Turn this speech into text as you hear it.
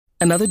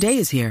Another day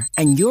is here,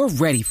 and you're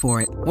ready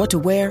for it. What to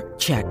wear?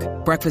 Check.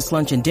 Breakfast,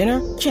 lunch, and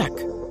dinner? Check.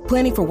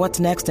 Planning for what's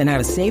next and how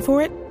to save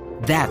for it?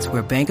 That's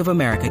where Bank of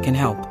America can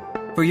help.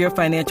 For your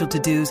financial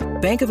to-dos,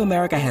 Bank of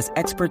America has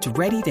experts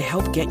ready to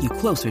help get you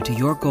closer to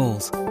your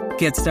goals.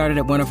 Get started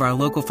at one of our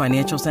local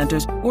financial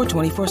centers or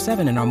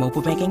 24/7 in our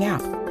mobile banking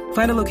app.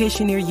 Find a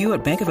location near you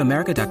at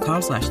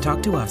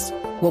bankofamerica.com/talktous.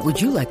 What would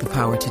you like the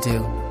power to do?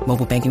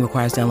 Mobile banking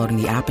requires downloading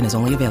the app and is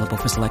only available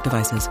for select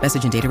devices.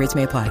 Message and data rates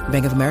may apply.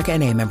 Bank of America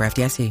N.A., member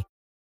FDIC.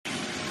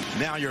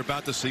 Now you're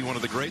about to see one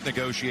of the great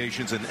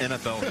negotiations in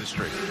NFL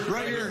history.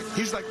 Right here.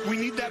 He's like, we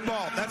need that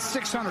ball. That's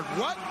 600.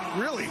 What?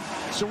 Really?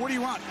 So what do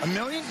you want? $1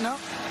 million? No.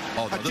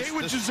 Oh, no, a day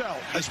with Giselle.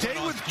 A day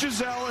with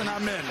Giselle, and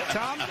I'm in.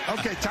 Tom?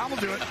 Okay, Tom will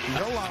do it.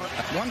 He'll allow it.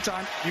 One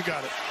time. You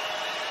got it.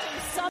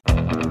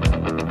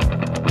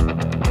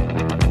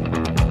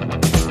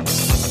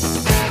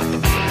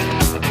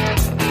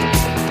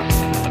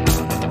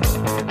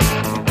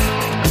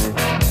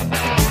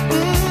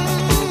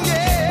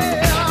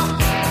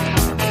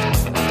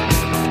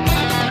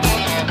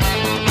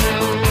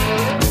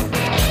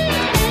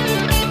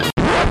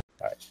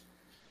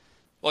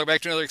 Welcome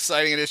back to another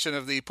exciting edition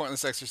of the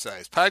Pointless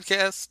Exercise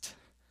Podcast.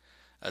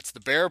 That's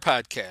the Bear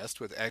Podcast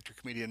with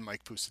actor-comedian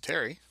Mike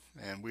Pusateri.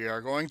 And we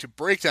are going to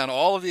break down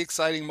all of the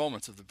exciting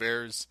moments of the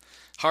Bears'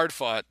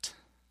 hard-fought,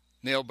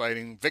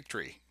 nail-biting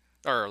victory.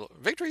 Or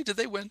victory? Did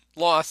they win?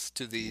 Loss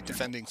to the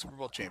defending Super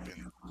Bowl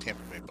champion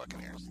Tampa Bay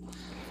Buccaneers.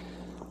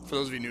 For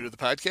those of you new to the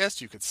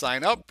podcast, you could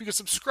sign up. You could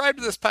subscribe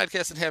to this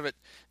podcast and have it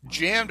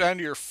jammed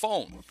onto your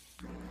phone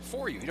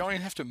for you. You don't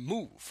even have to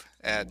move.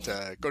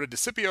 Go to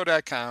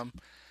Decipio.com.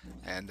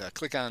 And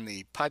click on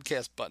the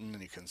podcast button,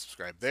 and you can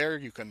subscribe there.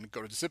 You can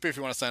go to Decipio if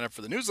you want to sign up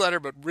for the newsletter,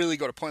 but really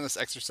go to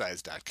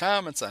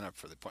pointlessexercise.com and sign up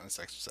for the Pointless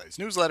Exercise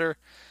newsletter.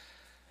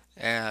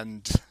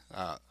 And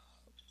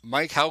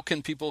Mike, how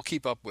can people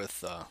keep up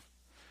with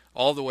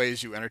all the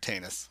ways you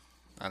entertain us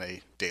on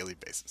a daily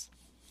basis?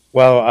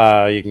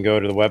 Well, you can go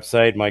to the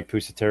website,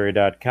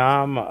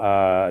 MikePusateri.com,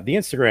 the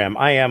Instagram,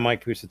 I am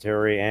Mike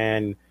Pusateri,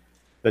 and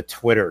the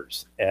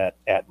Twitters at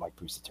Mike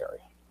Pusateri.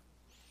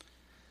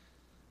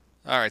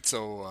 All right,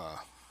 so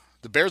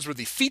the Bears were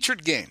the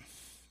featured game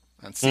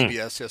on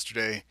CBS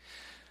yesterday.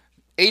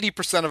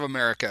 80% of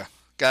America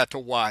got to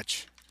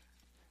watch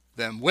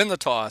them win the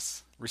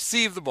toss,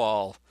 receive the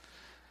ball,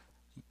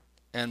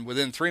 and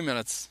within 3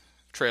 minutes,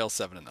 trail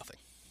 7-0.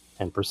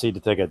 And proceed to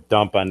take a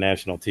dump on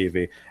national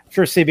TV. I'm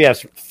sure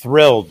CBS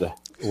thrilled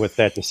with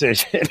that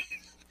decision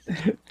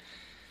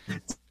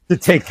to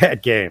take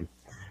that game.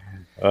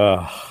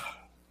 Yeah,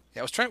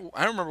 I don't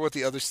remember what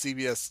the other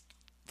CBS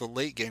the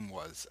late game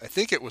was. I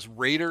think it was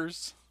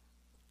Raiders,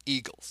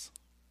 Eagles.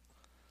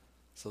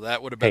 So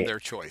that would have been their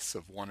choice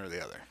of one or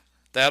the other.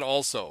 That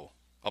also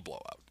a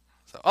blowout.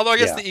 So, although I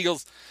guess the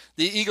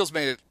Eagles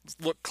made it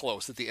look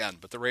close at the end,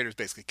 but the Raiders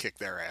basically kicked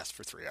their ass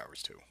for 3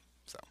 hours too.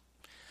 So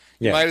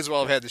you might as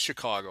well have had the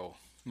Chicago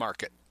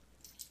market,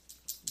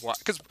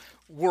 because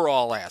we're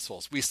all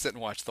assholes. We sit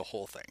and watch the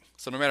whole thing.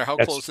 So no matter how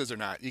close it is or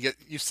not,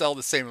 you sell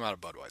the same amount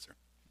of Budweiser.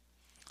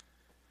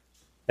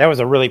 That was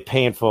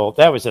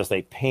just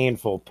a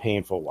painful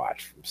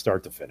watch from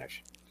start to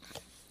finish.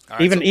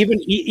 Right,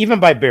 even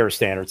by Bear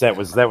standards, that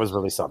was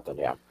really something.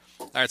 Yeah.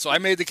 All right. So I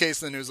made the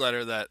case in the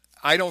newsletter that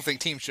I don't think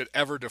teams should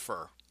ever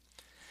defer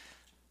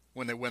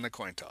when they win the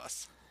coin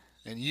toss,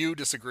 and you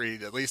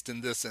disagreed, at least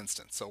in this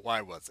instance. So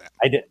why was that?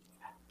 I did.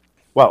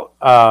 Well,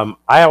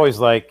 I always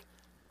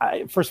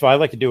first of all, I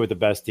like to do what the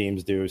best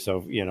teams do.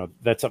 So,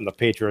 that's something the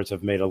Patriots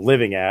have made a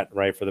living at,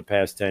 right, for the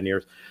past 10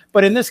 years.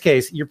 But in this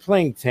case, you're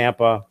playing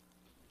Tampa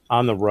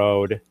on the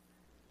road.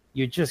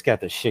 You just got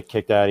the shit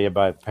kicked out of you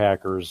by the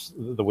Packers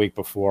the week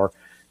before.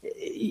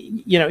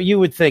 You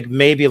would think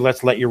maybe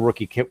let's let your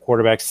rookie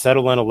quarterback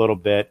settle in a little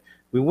bit.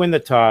 We win the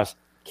toss,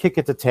 kick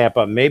it to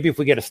Tampa. Maybe if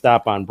we get a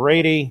stop on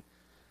Brady,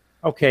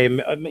 okay,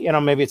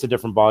 maybe it's a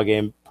different ball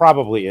game.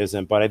 Probably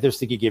isn't, but I just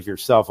think you give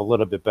yourself a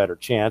little bit better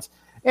chance.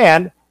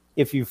 And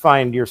if you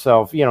find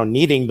yourself,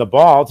 needing the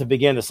ball to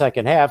begin the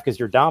second half because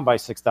you're down by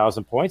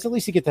 6,000 points, at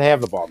least you get to have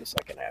the ball in the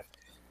second half.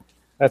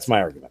 That's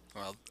my argument.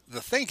 Well, the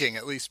thinking,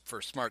 at least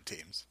for smart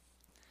teams,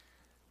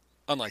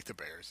 unlike the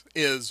Bears,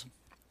 is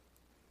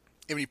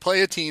if you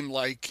play a team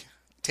like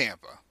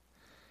Tampa,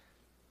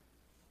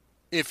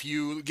 if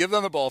you give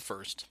them the ball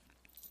first,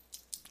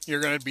 you're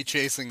going to be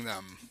chasing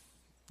them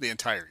the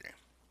entire game.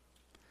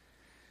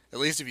 At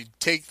least if you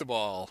take the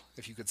ball,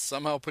 if you could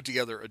somehow put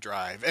together a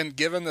drive, and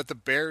given that the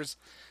Bears,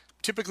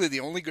 typically the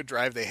only good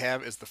drive they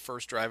have is the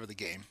first drive of the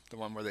game, the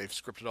one where they've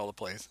scripted all the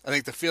plays. I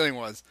think the feeling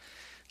was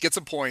get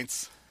some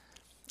points,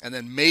 and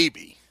then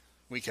maybe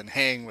we can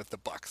hang with the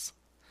Bucs.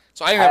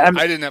 So I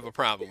didn't have a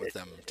problem with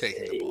them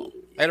taking the ball.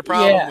 I had a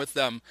problem with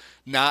them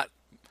not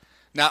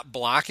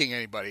blocking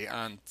anybody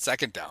on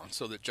second down,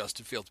 so that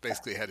Justin Fields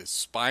basically had his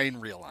spine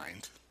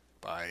realigned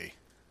by,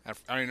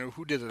 I don't know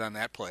who did it on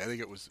that play. I think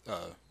it was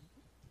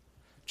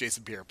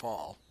Jason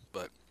Pierre-Paul,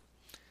 but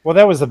well,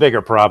 that was the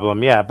bigger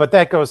problem, yeah. But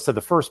that goes to the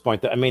first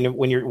point. I mean,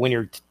 when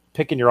you're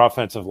picking your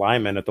offensive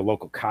linemen at the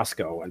local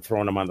Costco and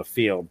throwing them on the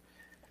field,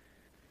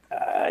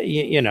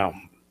 you know,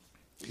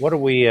 what are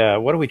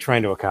we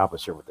trying to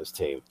accomplish here with this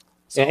team?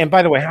 And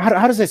by the way,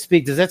 how does that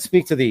speak? Does that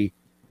speak to the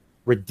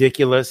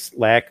ridiculous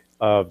lack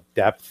of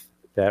depth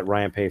that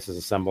Ryan Pace has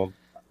assembled?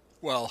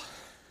 Well,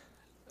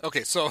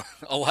 okay, so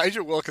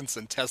Elijah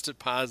Wilkinson tested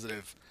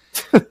positive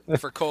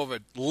for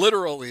COVID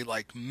literally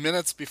like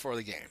minutes before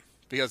the game.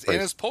 Because in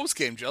his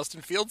postgame,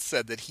 Justin Fields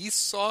said that he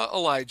saw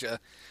Elijah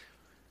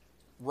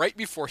right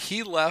before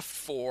he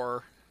left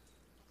when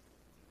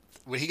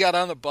he got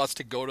on the bus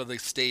to go to the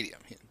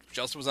stadium.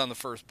 Justin was on the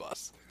first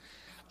bus.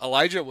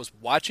 Elijah was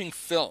watching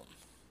film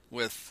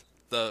with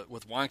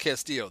Juan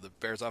Castillo, the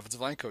Bears offensive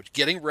line coach,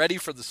 getting ready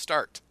for the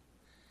start.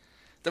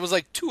 That was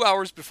like 2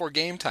 hours before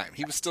game time.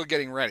 He was still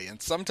getting ready.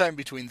 And sometime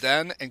between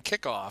then and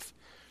kickoff,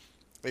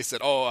 they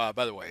said,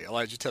 by the way,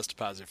 Elijah tested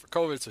positive for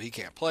COVID, so he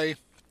can't play.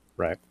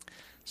 Right.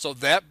 So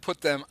that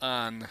put them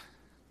on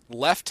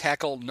left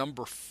tackle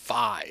number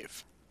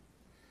 5,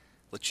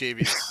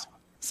 Lachavious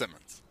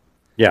Simmons.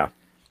 Yeah.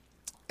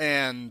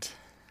 And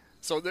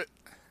so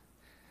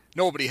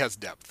nobody has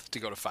depth to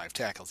go to 5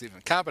 tackles, even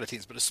competent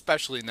teams, but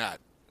especially not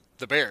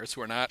the Bears,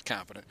 who are not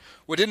competent.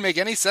 What didn't make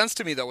any sense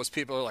to me, though, was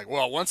people are like,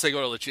 well, once they go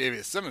to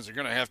Lachavious Simmons, you're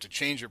going to have to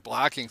change your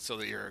blocking so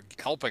that you're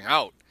helping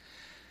out.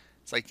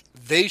 It's like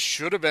they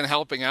should have been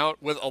helping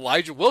out with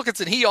Elijah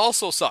Wilkinson. He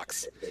also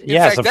sucks. In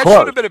fact, that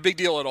should have been a big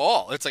deal at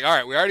all. It's like, all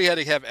right, we already had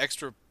to have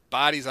extra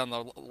bodies on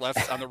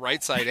the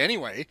right side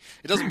anyway.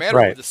 It doesn't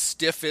matter who the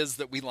stiff is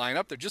that we line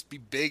up. They're just be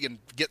big and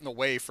get in the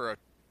way for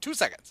 2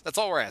 seconds. That's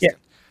all we're asking.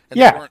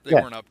 Yeah. And they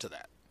weren't up to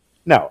that.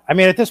 No, I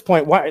mean, at this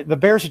point, the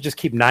Bears should just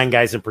keep 9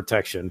 guys in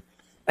protection.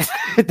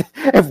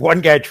 If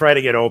one guy try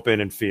to get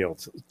open in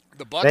Fields.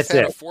 The Bucs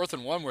had a 4th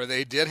and 1 where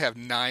they did have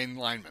 9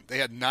 linemen. They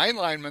had 9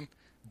 linemen,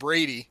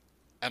 Brady,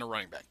 and a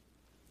running back.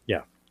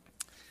 Yeah.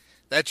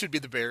 That should be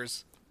the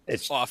Bears'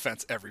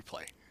 offense every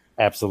play.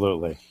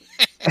 Absolutely.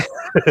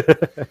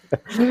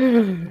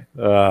 You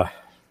know,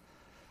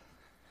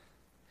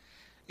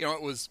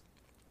 it was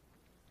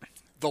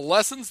the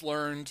lessons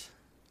learned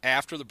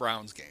after the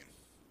Browns game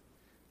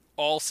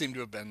all seem to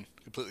have been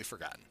completely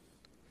forgotten.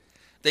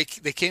 They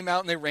came out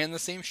and they ran the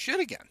same shit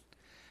again.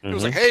 It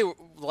was like, hey,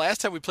 the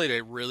last time we played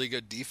a really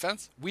good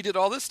defense, we did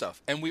all this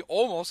stuff, and we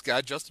almost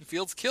got Justin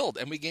Fields killed,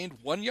 and we gained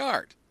 1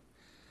 yard.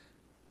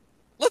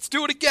 Let's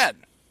do it again.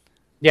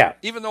 Yeah.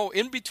 Even though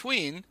in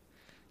between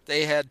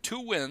they had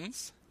 2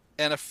 wins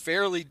and a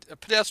fairly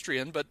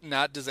pedestrian but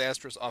not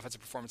disastrous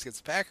offensive performance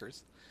against the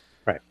Packers.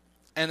 Right.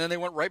 And then they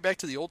went right back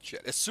to the old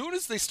shit. As soon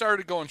as they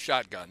started going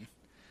shotgun,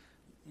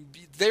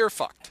 they're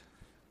fucked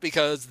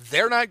because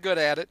they're not good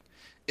at it.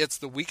 It's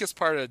the weakest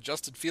part of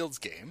Justin Fields'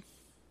 game.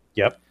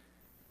 Yep.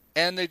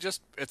 And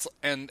it's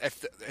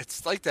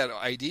like that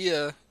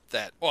idea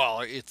that,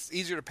 well, it's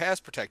easier to pass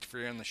protect if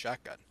you're in the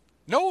shotgun.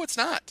 No, it's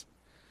not.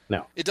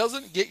 No. It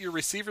doesn't get your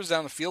receivers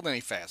down the field any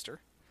faster.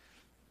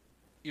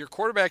 Your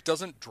quarterback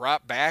doesn't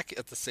drop back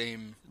at the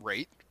same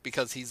rate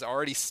because he's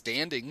already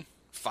standing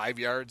 5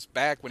 yards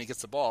back when he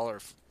gets the ball, or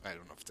I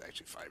don't know if it's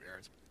actually 5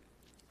 yards.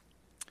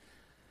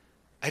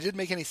 It didn't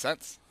make any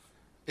sense.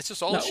 It's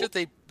just all the shit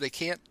they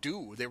can't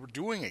do. They were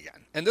doing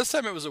again. And this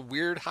time it was a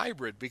weird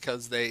hybrid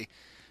because the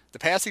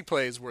passing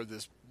plays were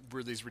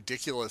these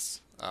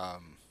ridiculous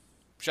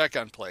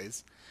shotgun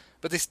plays,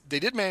 but they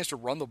did manage to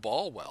run the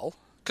ball well.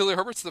 Khalil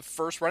Herbert's the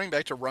first running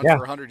back to run for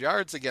 100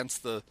 yards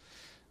against the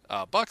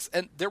Bucs,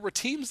 and there were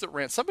teams that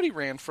ran. Somebody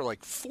ran for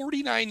like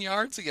 49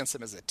 yards against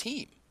them as a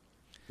team.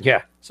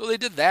 Yeah. So they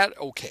did that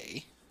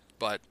okay,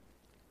 but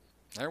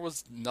there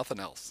was nothing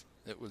else.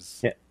 It was.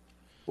 Yeah.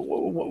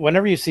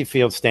 Whenever you see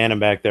Fields standing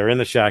back there in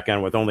the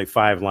shotgun with only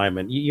 5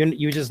 linemen,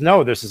 you just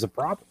know this is a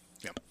problem.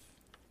 Yep.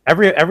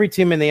 Every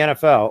team in the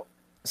NFL,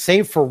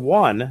 save for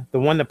one, the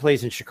one that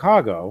plays in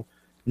Chicago,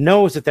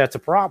 knows that that's a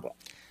problem.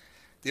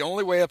 The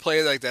only way a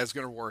play like that is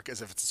going to work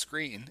is if it's a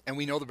screen, and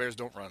we know the Bears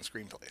don't run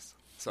screen plays.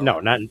 So.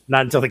 No, not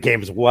until the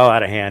game is well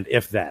out of hand.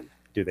 If then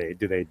do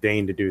they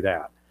deign to do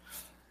that?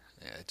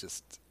 Yeah, it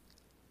just.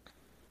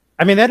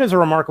 I mean, that is a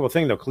remarkable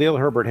thing, though. Khalil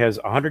Herbert has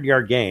a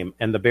 100-yard game,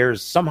 and the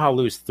Bears somehow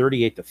lose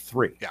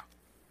 38-3. Yeah,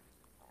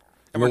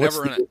 and we're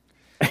never in it.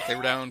 They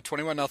were down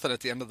 21-0 at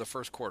the end of the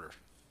first quarter.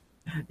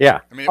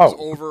 Yeah, I mean it was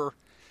over.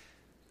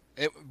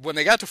 When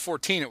they got to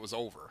 14, it was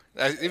over.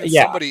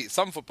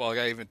 Some football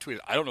guy even tweeted,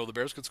 "I don't know the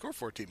Bears could score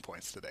 14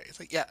 points today." It's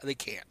like, yeah, they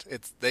can't.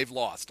 They've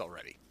lost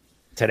already.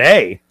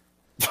 Today,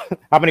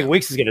 how many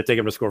weeks is it going to take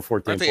them to score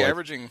 14 points? Aren't they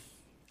averaging?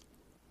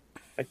 I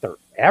think they're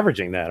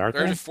averaging that, aren't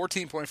they? They're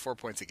 14.4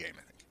 points a game,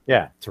 I think.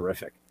 Yeah,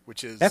 terrific.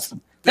 Which is that's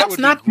would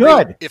not be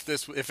good. If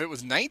it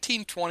was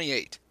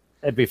 1928,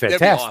 that'd be fantastic.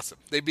 That'd be awesome.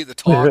 They'd be the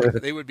talk.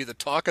 They would be the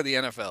talk of the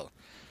NFL.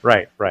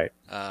 Right. But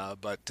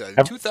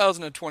in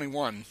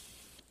 2021,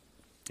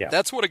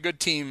 that's what a good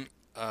team.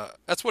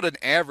 That's what an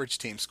average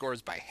team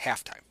scores by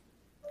halftime.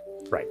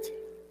 Right.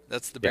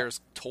 That's the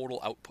Bears' total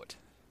output.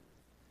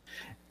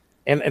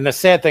 And the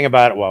sad thing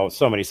about it, well,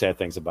 so many sad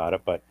things about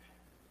it, but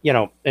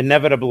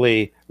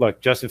inevitably,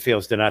 look, Justin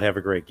Fields did not have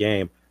a great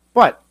game,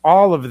 but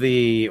all of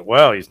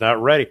he's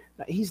not ready.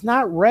 He's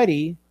not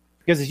ready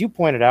because, as you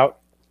pointed out,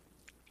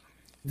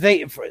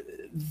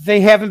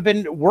 they haven't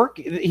been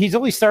working. He's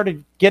only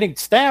started getting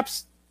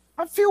snaps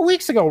a few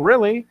weeks ago,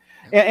 really.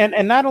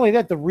 And not only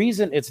that, the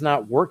reason it's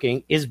not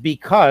working is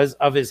because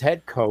of his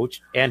head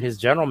coach and his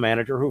general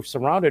manager, who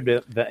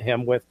surrounded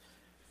him with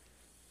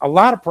a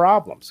lot of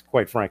problems,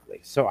 quite frankly.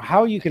 So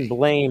how you can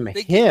blame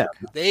him?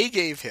 They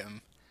gave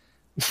him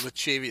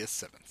Latavius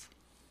Simmons.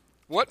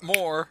 What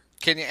more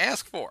can you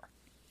ask for?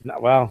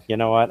 Well, you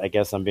know what? I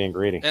guess I'm being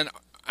greedy. And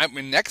I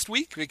mean, next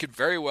week he could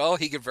very well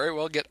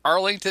get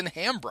Arlington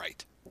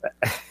Hambright.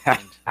 I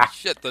mean,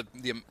 shit,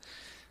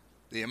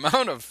 the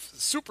amount of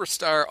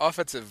superstar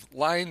offensive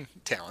line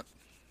talent.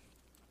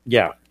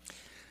 Yeah.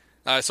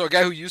 So a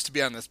guy who used to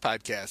be on this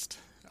podcast,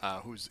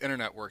 whose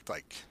internet worked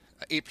like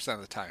 8%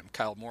 of the time,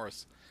 Kyle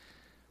Morris,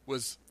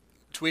 was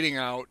tweeting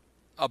out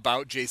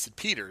about Jason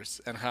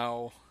Peters and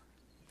how,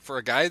 for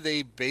a guy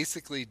they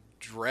basically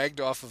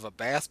dragged off of a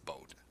bass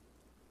boat,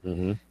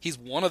 he's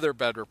one of their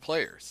better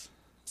players.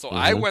 So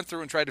I went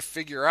through and tried to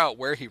figure out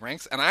where he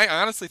ranks, and I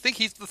honestly think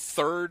he's the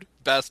third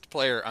best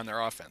player on their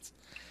offense.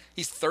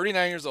 He's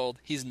 39 years old.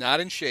 He's not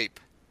in shape,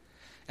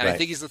 and I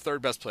think he's the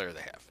third best player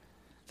they have.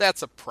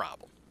 That's a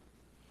problem.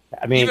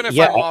 I mean, even if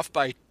I'm off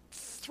by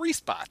 3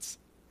 spots,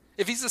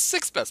 if he's the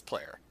 6th best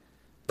player,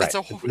 that's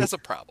a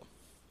problem.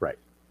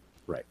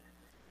 Right.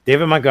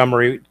 David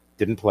Montgomery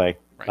didn't play.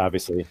 Right.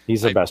 Obviously,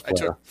 he's the best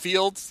player. I took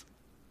Fields,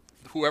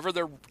 whoever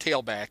their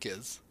tailback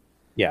is.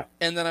 Yeah.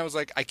 And then I was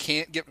like, I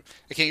can't give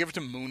it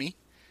to Mooney.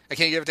 I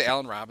can't give it to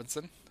Allen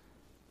Robinson.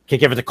 Can't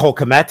give it to Cole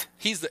Kmet.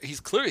 He's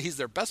clearly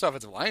their best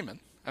offensive lineman.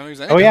 I don't think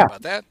there's anything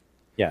about that.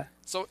 Yeah.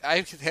 So I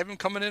have him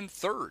coming in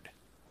third.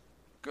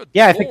 Good.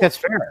 Yeah, Lord. I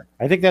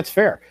think that's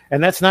fair.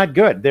 And that's not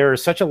good. There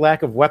is such a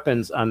lack of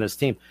weapons on this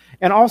team.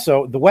 And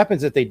also, the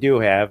weapons that they do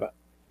have,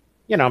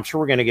 I'm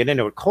sure we're going to get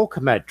into it. Cole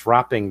Kmet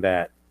dropping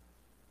that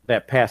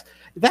pass.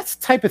 That's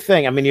the type of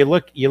thing. I mean, you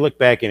look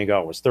back and you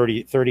go, it was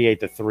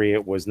 38-3.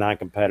 It was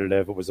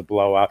non-competitive. It was a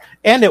blowout.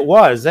 And it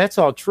was. That's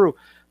all true.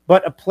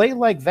 But a play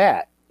like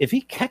that, if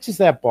he catches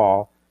that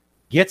ball,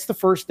 gets the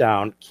first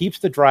down, keeps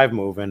the drive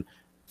moving,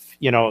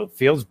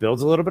 Fields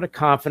builds a little bit of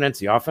confidence.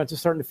 The offense is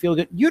starting to feel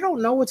good. You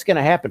don't know what's going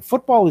to happen.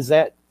 Football is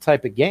that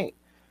type of game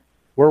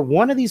where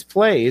one of these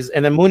plays,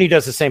 and then Mooney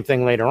does the same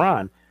thing later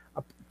on,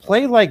 a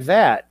play like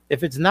that,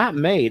 if it's not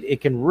made, it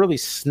can really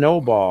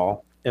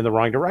snowball in the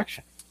wrong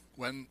direction.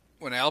 When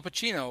Al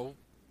Pacino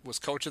was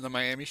coaching the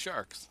Miami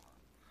Sharks,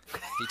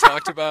 he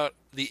talked about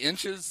the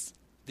inches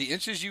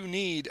you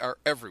need are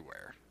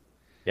everywhere.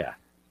 Yeah.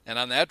 And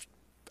on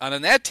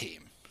that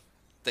team,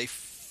 they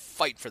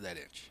fight for that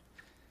inch.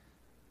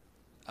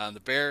 On the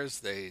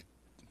Bears,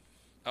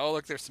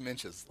 look, there's some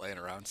inches laying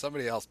around.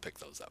 Somebody else pick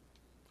those up.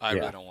 I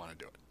really don't want to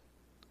do it.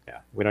 Yeah,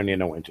 we don't need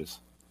no inches.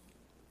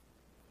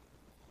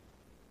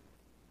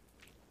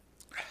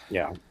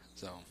 Yeah.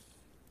 So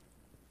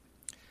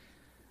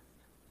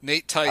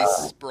Nate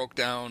Tice broke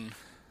down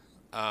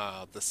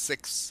the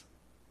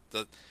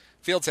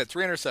Fields had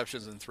 3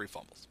 interceptions and 3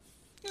 fumbles.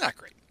 Not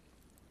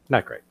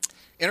great.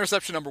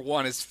 Interception number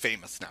 1 is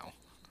famous now.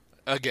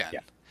 Again. Yeah.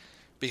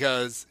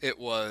 Because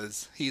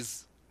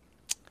he's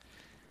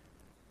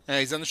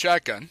on the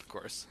shotgun, of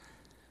course.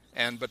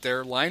 But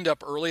they're lined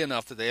up early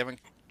enough that they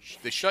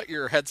shut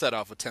your headset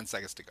off with 10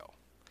 seconds to go.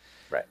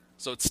 Right.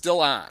 So it's still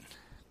on.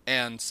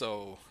 And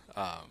so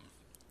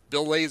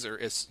Bill Lazor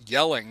is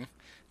yelling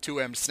to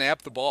him,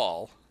 snap the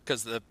ball,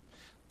 because the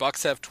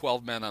Bucs have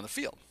 12 men on the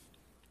field.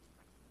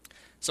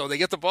 So they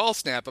get the ball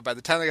snapped, but by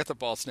the time they got the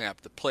ball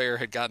snapped, the player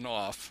had gotten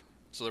off,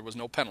 so there was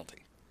no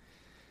penalty.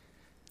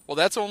 Well,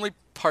 that's only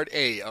part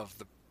A of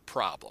the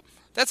problem.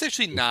 That's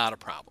actually not a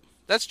problem.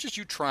 That's just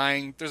you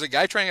trying. There's a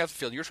guy trying out the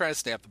field. You're trying to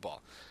snap the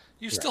ball.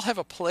 You still have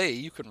a play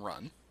you can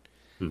run.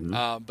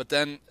 Mm-hmm. But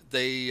then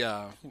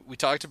we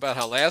talked about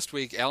how last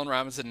week Allen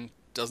Robinson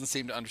doesn't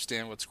seem to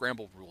understand what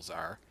scramble rules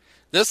are.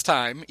 This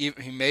time, he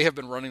may have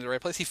been running the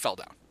right place. He fell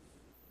down.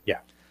 Yeah.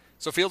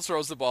 So Fields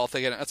throws the ball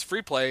thinking, that's a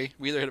free play.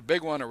 We either hit a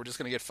big one or we're just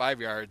going to get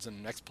 5 yards, and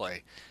the next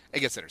play, it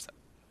gets intercepted.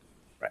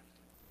 Right.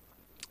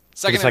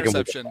 Second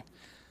interception,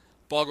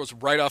 ball goes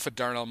right off of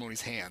Darnell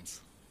Mooney's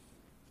hands.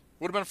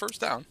 Would have been a first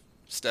down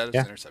instead of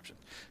an interception.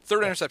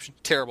 Third interception,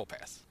 terrible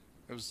pass.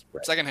 It was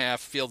second half.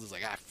 Fields is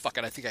like, fuck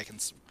it, I think I can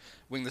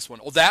wing this one.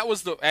 Oh, that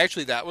was the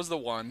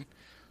one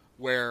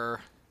where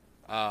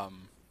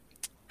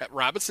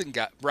Robinson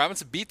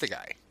beat the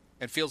guy,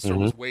 and Fields' throw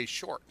was way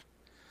short.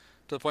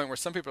 To the point where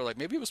some people are like,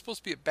 maybe it was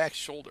supposed to be a back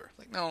shoulder.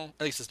 Like, no,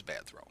 at least it's a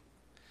bad throw.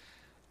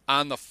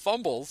 On the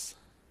fumbles,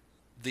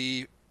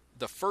 the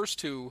first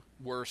 2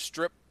 were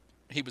stripped.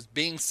 He was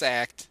being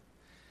sacked.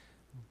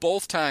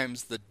 Both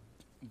times,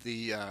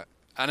 on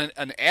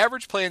an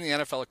average play in the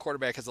NFL, a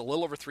quarterback has a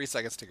little over 3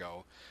 seconds to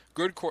go.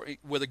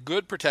 With a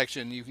good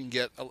protection, you can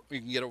get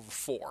over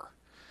 4.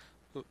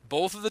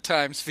 Both of the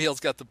times, Fields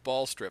got the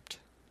ball stripped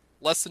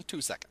less than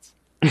 2 seconds.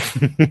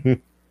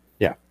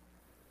 Yeah.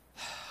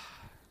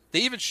 They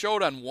even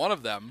showed on one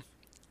of them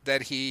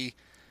that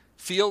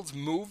Fields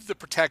moved the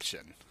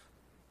protection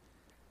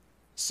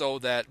so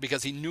that,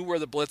 because he knew where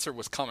the blitzer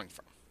was coming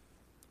from.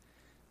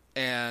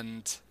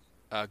 And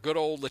good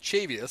old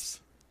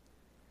Latavius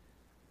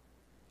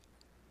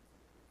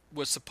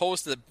was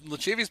supposed to.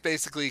 Lachavius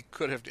basically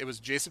could have. It was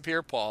Jason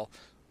Pierre-Paul.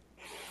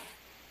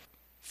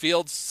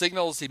 Fields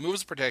signals. He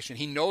moves the protection.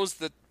 He knows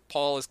that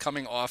Paul is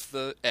coming off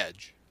the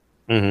edge.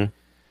 Mm-hmm.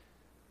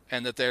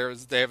 And that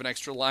they have an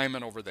extra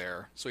lineman over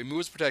there. So he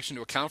moves protection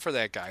to account for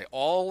that guy.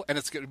 And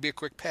it's going to be a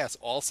quick pass.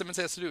 All Simmons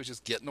has to do is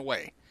just get in the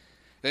way.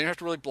 They didn't have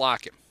to really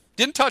block him.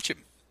 Didn't touch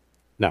him.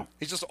 No.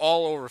 He's just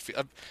all over.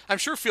 I'm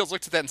sure Fields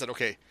looked at that and said,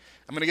 okay,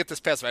 I'm going to get this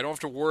pass. I don't have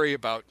to worry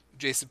about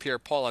Jason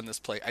Pierre-Paul on this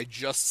play. I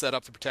just set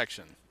up the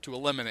protection to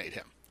eliminate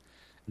him.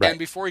 Right. And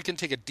before he can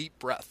take a deep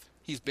breath,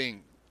 he's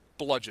being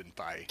bludgeoned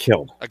by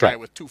a guy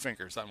with 2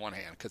 fingers on one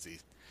hand because he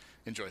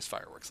enjoys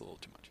fireworks a little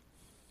too much.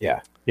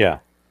 Yeah, yeah.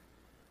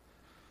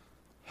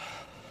 I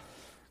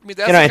mean,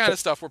 that's the kind of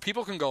stuff where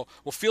people can go,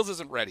 well, Fields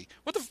isn't ready.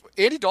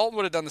 Andy Dalton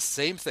would have done the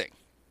same thing.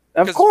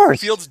 Of course.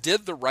 Fields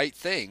did the right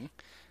thing,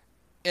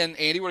 and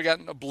Andy would have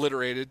gotten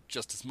obliterated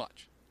just as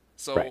much.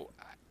 So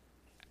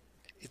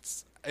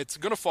it's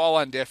going to fall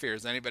on deaf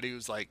ears. Anybody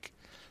who's like,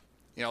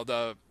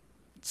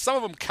 some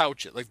of them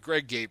couch it, like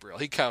Greg Gabriel.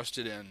 He couched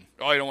it in,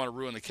 you don't want to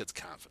ruin the kid's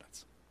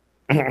confidence.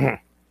 You're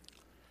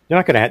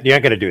not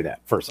gonna do that,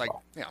 first of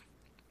all. Yeah.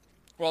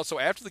 Well, so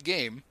after the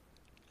game,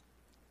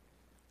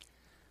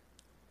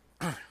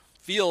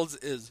 Fields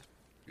is,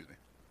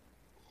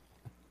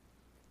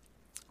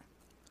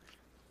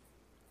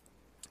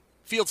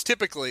 Fields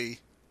typically,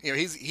 the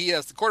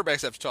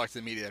quarterbacks have to talk to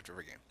the media after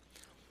every game.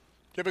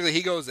 Typically,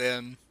 he goes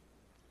in,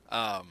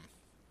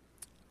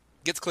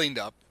 gets cleaned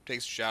up,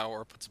 takes a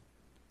shower,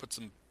 puts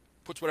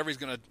whatever he's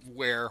gonna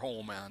wear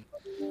home on.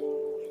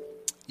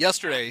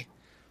 Yesterday,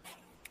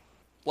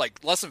 like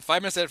less than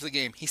 5 minutes after the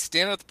game, he's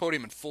standing at the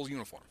podium in full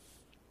uniform.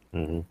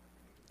 Mm-hmm.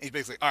 He's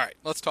basically, all right,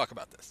 let's talk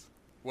about this.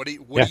 What do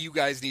you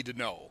guys need to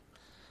know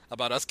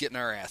about us getting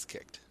our ass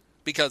kicked?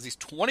 Because he's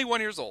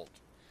 21 years old,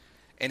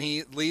 and he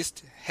at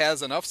least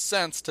has enough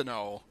sense to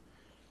know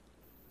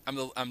I'm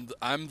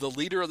the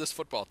leader of this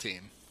football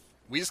team.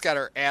 We just got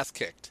our ass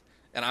kicked,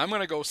 and I'm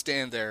going to go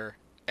stand there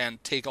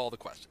and take all the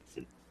questions.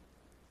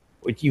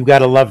 You got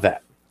to love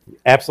that. You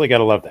absolutely got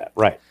to love that,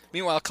 right?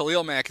 Meanwhile,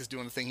 Khalil Mack is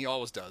doing the thing he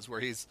always does, where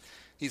he's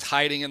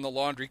hiding in the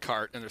laundry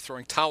cart, and they're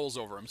throwing towels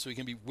over him so he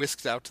can be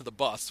whisked out to the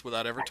bus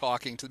without ever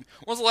talking to them.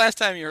 When was the last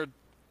time you heard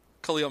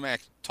Khalil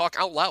Mack talk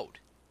out loud?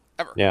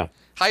 Ever. Yeah.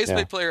 Highest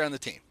paid player on the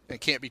team,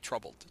 and can't be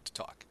troubled to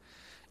talk.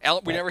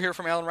 We never hear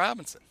from Allen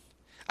Robinson.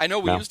 I know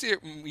we used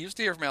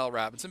to hear from Allen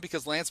Robinson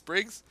because Lance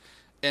Briggs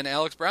and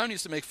Alex Brown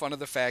used to make fun of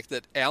the fact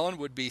that Allen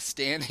would be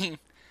standing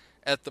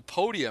at the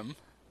podium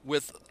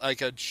with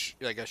like a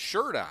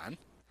shirt on,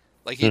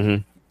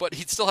 but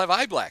he'd still have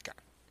eye black on.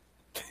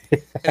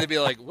 And they'd be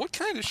like, what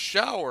kind of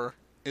shower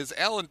is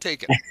Allen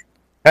taking?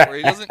 Where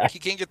he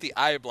can't get the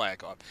eye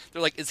black off.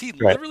 They're like, is he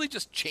literally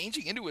just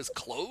changing into his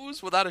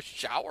clothes without a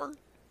shower?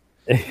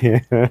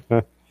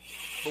 But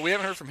we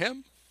haven't heard from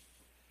him.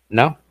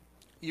 No.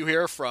 You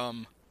hear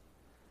from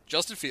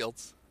Justin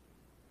Fields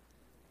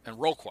and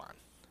Roquan.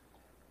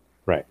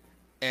 Right.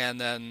 And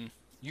then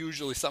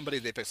usually somebody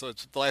they pick. So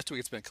the last 2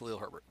 weeks it's been Khalil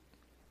Herbert.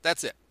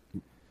 That's it.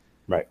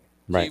 Right.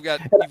 So right.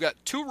 you've got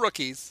 2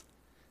 rookies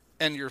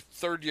and your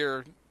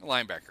third-year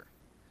linebacker,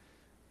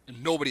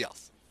 and nobody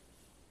else.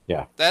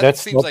 Yeah, that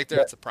seems like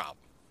that's a problem.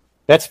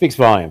 That speaks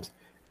volumes,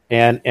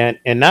 and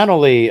not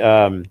only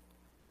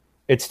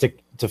it's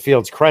to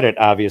Fields' credit,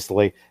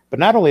 obviously, but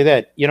not only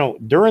that,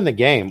 during the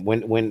game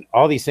when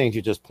all these things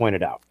you just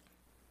pointed out,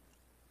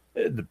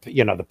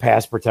 the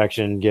pass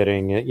protection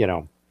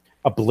getting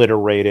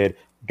obliterated,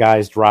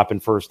 guys dropping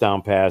first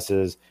down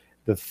passes,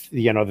 the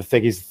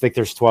thing is think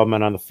there's 12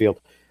 men on the field.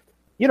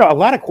 A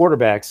lot of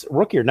quarterbacks,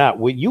 rookie or not,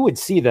 you would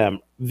see them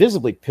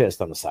visibly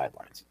pissed on the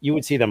sidelines. You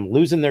would see them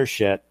losing their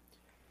shit.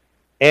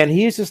 And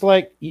he's just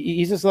like,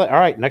 all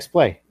right, next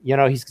play.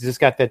 He's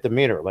just got that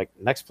demeanor, like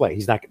next play.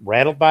 He's not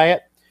rattled by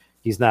it.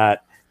 He's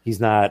not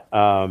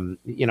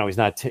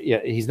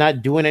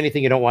doing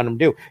anything you don't want him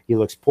to do. He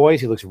looks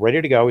poised. He looks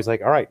ready to go. He's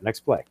like, all right,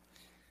 next play.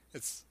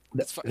 That's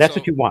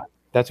what you want.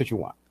 That's what you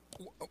want.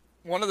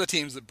 One of the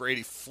teams that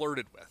Brady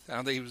flirted with, I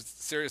don't think he was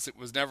serious. It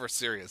was never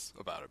serious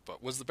about it,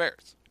 but was the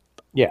Bears.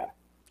 Yeah.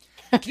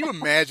 Can you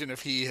imagine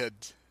if he had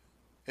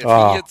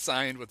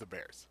signed with the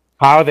Bears?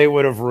 How they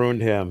would have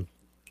ruined him.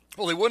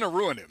 Well, they wouldn't have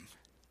ruined him.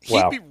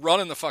 He'd be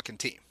running the fucking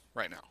team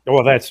right now.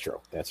 Well, that's true.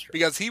 That's true.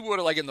 Because he would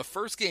have, in the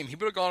first game, he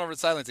would have gone over the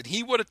sidelines and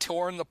he would have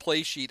torn the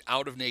play sheet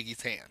out of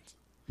Nagy's hands.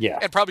 Yeah.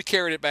 And probably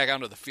carried it back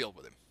onto the field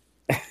with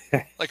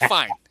him.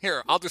 Fine,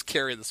 here, I'll just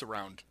carry this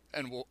around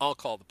and I'll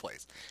call the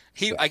plays.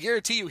 I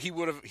guarantee you he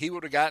would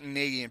have gotten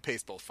Nagy and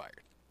Pace both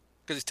fired.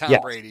 Because he's Tom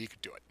Brady, he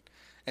could do it.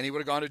 And he would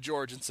have gone to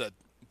George and said,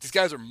 these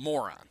guys are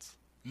morons.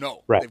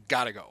 No, they've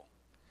got to go.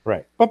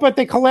 Right. But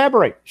they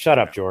collaborate. Shut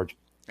up, George.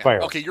 Yeah.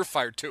 Fire. Okay, you're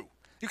fired too.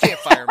 You can't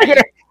fire me.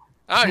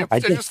 I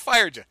just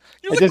fired you.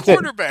 You're the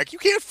quarterback. You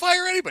can't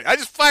fire anybody. I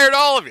just fired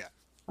all of you.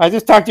 I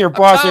just talked to your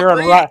boss,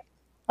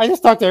 I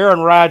just talked to Aaron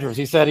Rodgers.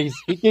 He said he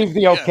gave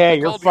the okay.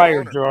 You're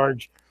fired,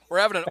 George. We're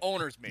having an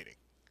owners meeting.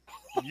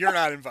 You're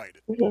not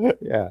invited.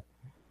 Yeah.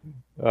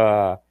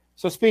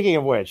 So speaking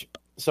of which,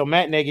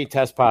 Matt Nagy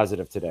tests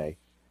positive today.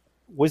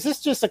 Was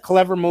this just a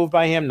clever move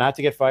by him not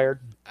to get fired?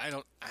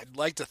 I'd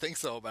like to think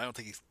so, but I don't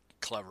think he's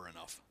clever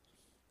enough.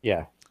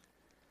 Yeah.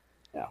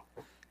 Yeah,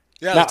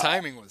 Now, the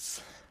timing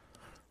was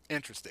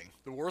interesting.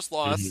 The worst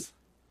loss.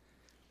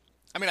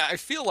 I mean, I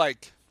feel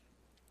like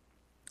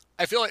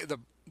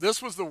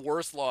this was the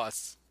worst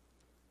loss,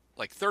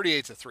 like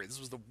 38-3. This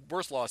was the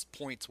worst loss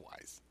points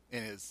wise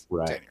in his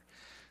tenure.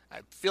 I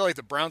feel like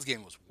the Browns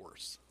game was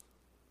worse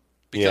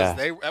because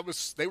they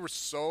were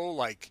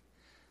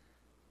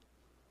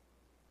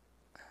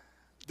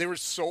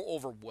so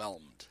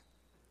overwhelmed.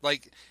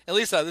 Like, at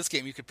least out of this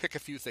game, you could pick a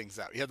few things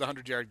out. You had the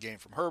 100-yard game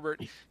from Herbert.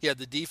 You had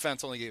the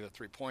defense only gave it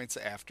 3 points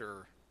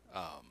after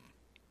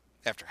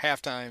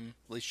halftime,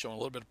 at least showing a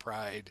little bit of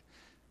pride,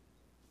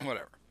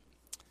 whatever.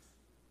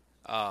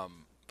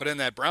 But in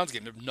that Browns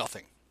game, there was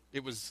nothing.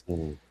 It was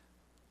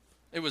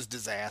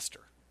disaster.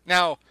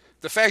 Now,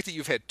 the fact that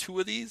you've had 2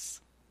 of these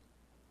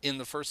in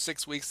the first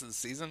 6 weeks of the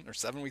season, or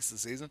 7 weeks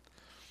of the season,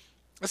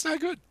 that's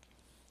not good.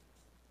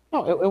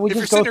 No, if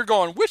you're sitting there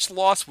going, which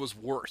loss was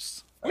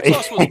worse? Which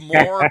loss was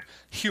more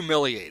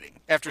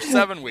humiliating? After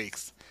 7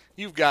 weeks,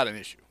 you've got an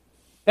issue.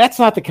 That's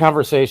not the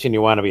conversation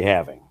you want to be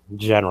having,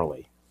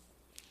 generally.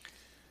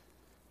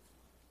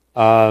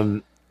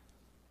 So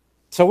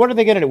what are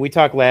they going to do? We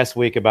talked last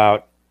week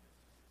about,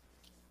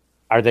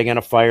 are they going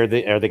to fire are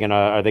they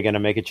going to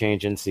make a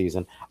change in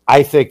season?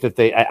 I think that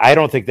I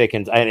don't think they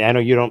can. I know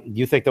you don't.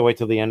 You think they'll wait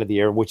till the end of the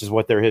year, which is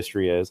what their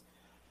history is.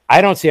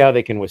 I don't see how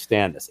they can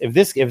withstand this. If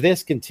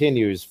this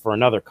continues for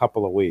another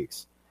couple of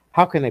weeks,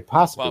 how can they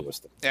possibly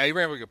withstand? Yeah, you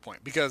bring up a good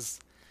point,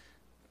 because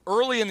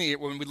early in the year,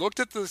 when we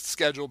looked at the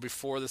schedule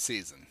before the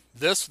season,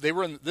 this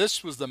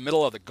was the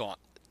middle of the gauntlet.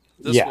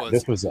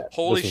 This was it.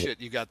 Holy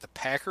shit! You got the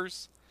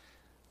Packers,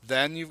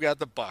 then you've got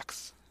the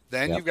Bucks,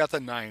 then you've got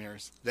the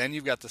Niners, then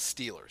you've got the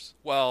Steelers.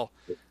 Well,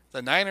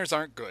 the Niners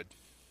aren't good,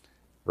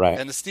 right?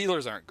 And the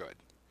Steelers aren't good.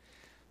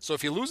 So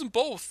if you lose them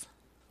both,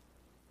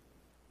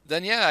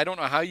 then I don't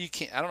know how you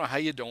can't. I don't know how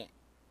you don't.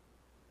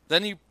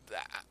 Then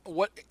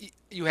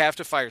you have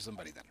to fire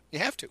somebody. Then you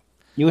have to.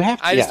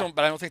 I just don't.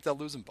 But I don't think they'll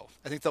lose them both.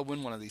 I think they'll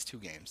win one of these 2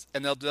 games,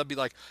 and they'll be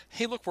like,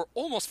 "Hey, look, we're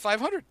almost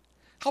 500.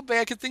 How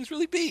bad could things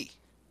really be?"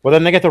 Well,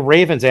 then they get the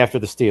Ravens after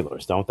the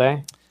Steelers, don't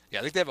they? Yeah,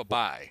 I think they have a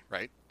bye,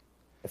 right?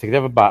 I think they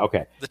have a bye.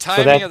 Okay. The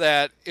timing of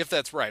that, if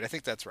that's right, I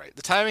think that's right.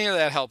 The timing of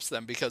that helps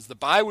them because the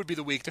bye would be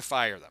the week to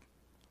fire them.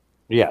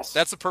 Yes.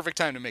 That's the perfect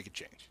time to make a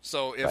change.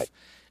 So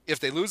if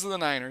they lose to the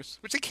Niners,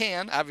 which they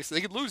can, obviously,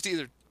 they could lose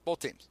to both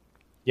teams.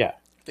 Yeah.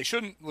 They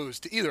shouldn't lose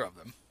to either of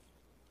them.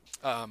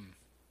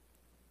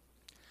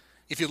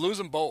 If you lose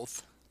them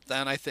both,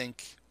 then I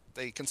think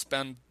they can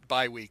spend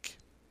bye week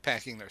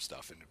packing their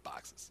stuff into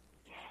boxes.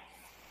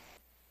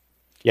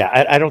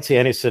 Yeah, I don't see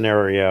any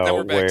scenario then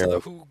we're back where to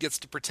who gets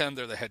to pretend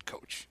they're the head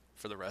coach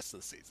for the rest of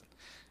the season.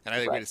 And I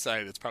think we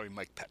decided it's probably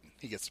Mike Pettin.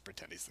 He gets to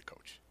pretend he's the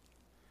coach.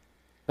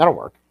 That'll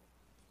work.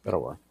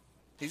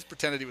 He's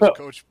pretended he was a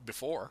coach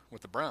before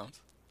with the Browns.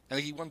 I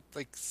think he won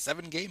like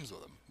 7 games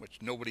with them, which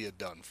nobody had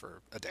done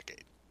for a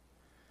decade.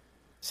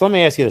 So let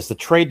me ask you this: the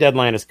trade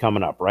deadline is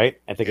coming up, right?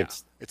 I think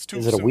it's too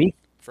is it soon a week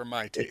for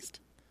my taste.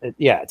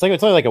 It's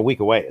only like a week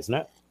away, isn't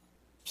it?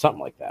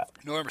 Something like that.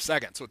 November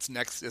 2nd, so it's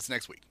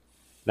next week.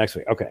 Next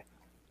week, okay.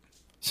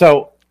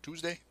 So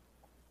Tuesday.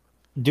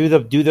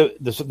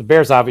 The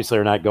Bears obviously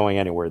are not going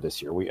anywhere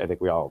this year. I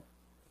think we all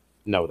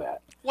know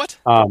that. What?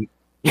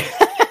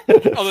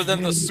 Other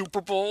than the Super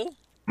Bowl?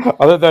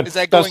 Is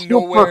that going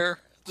nowhere?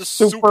 The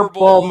Super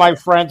Bowl, my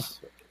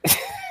friends.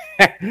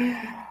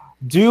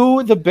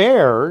 Do the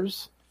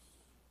Bears?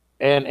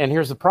 And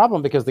here's the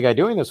problem, because the guy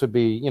doing this would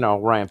be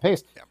Ryan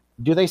Pace. Yeah.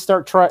 Do they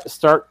start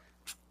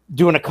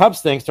doing a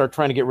Cubs thing? Start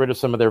trying to get rid of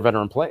some of their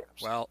veteran players?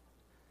 Well.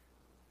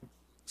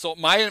 So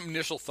my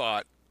initial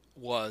thought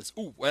was,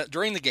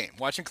 during the game,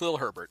 watching Khalil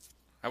Herbert,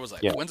 I was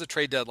like, when's the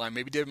trade deadline?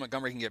 Maybe David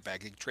Montgomery can get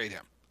back. He can trade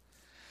him.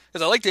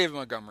 Because I like David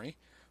Montgomery,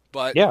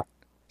 but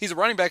he's a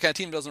running back on a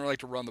team that doesn't really like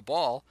to run the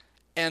ball.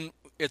 And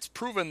it's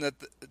proven that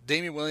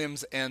Damian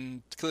Williams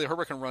and Khalil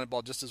Herbert can run the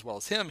ball just as well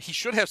as him. He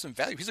should have some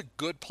value. He's a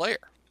good player.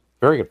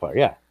 Very good player,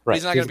 yeah. Right.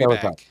 He's not going to be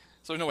back.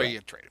 So there's no way you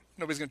can trade him.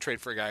 Nobody's going to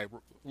trade for a guy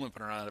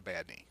limping around on a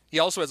bad knee. He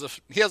also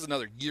has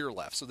another year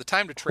left. So the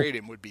time to trade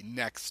him would be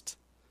next.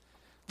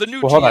 The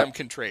new GM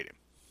can trade him.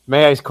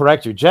 May I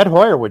correct you? Jed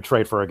Hoyer would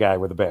trade for a guy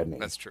with a bad knee.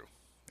 That's true.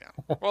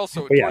 Yeah. Well,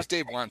 so of course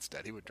Dave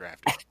Wanstead, he would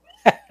draft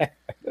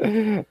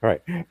him.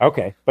 Right.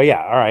 Okay. But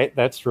all right.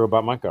 That's true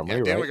about Montgomery.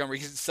 Yeah, Dan right? Montgomery,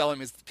 he's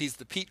selling him he's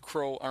the Pete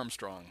Crow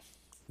Armstrong.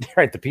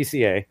 Right. The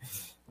PCA.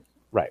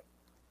 Right.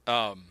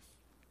 But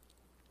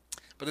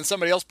then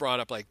somebody else brought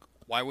up, like,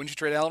 why wouldn't you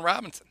trade Allen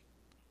Robinson?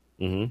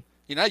 Mm-hmm.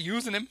 You're not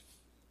using him.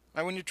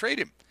 Why wouldn't you trade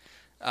him?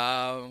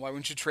 Why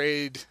wouldn't you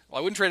trade? Well,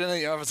 I wouldn't trade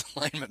any of his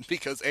alignment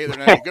because A, they're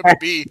not any good,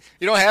 but B,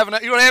 you don't have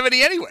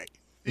any anyway.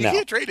 You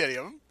can't trade any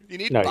of them. You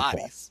need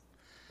bodies.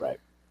 Right.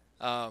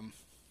 Like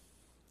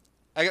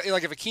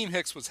if Akeem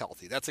Hicks was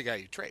healthy, that's a guy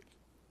you trade.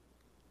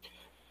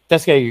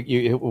 That's a guy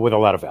you with a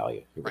lot of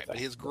value. Right, but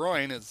his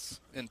groin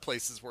is in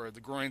places where the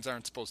groins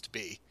aren't supposed to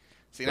be.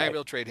 So you're not going to be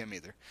able to trade him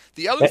either.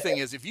 The other thing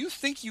is, if you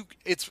think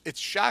it's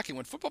shocking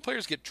when football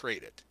players get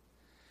traded.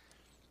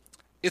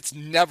 It's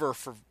never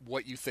for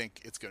what you think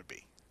it's going to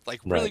be.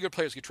 Like, really good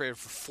players get traded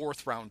for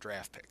fourth-round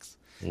draft picks.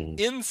 Mm-hmm.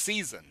 In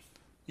season,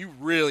 you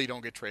really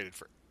don't get traded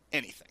for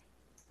anything.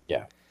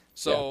 Yeah.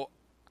 So,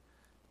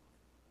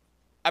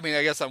 I mean,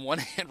 I guess on one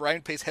hand,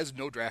 Ryan Pace has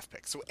no draft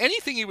picks. So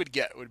anything he would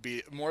get would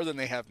be more than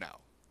they have now.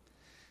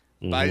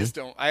 Mm-hmm.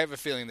 But I have a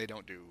feeling they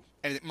don't do.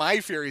 And my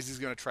fear is he's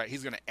going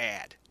to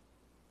add.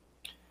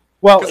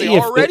 Well, because they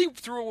already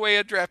threw away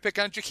a draft pick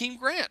on Jakeem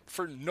Grant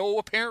for no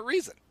apparent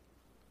reason.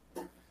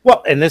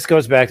 Well, and this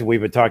goes back to,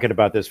 we've been talking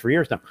about this for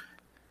years now.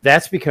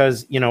 That's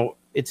because,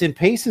 it's in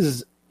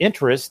Pace's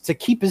interest to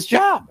keep his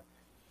job.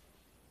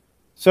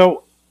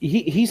 So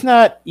he's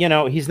not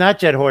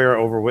Jed Hoyer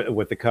over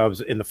with the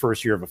Cubs in the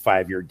first year of a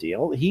 5-year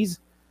deal.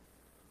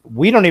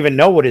 We don't even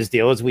know what his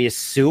deal is. We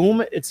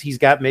assume he's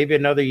got maybe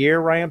another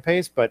year, Ryan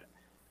Pace, but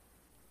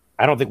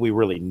I don't think we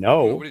really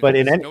know.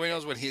 Nobody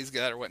knows what he's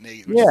got or what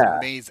Nagy, which is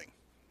amazing.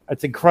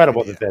 It's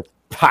incredible that that's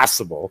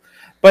possible.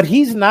 But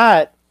he is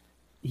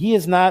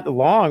not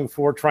long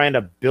for trying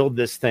to build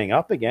this thing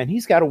up again.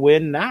 He's got to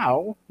win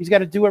now. He's got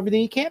to do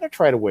everything he can to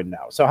try to win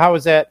now. So how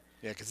is that?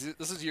 Yeah, because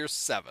this is year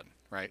 7,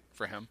 right,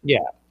 for him? Yeah.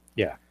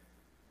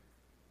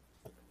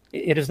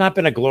 It has not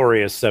been a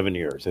glorious 7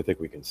 years, I think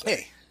we can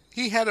say.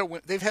 Hey,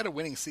 they've had a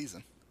winning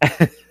season.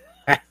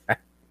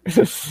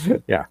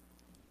 Yeah.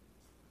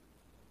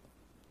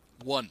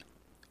 One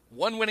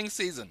winning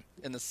season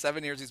in the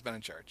 7 years he's been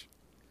in charge.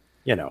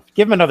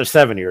 Give him another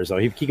 7 years, though.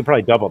 He could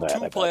probably double that. 2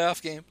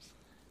 playoff games.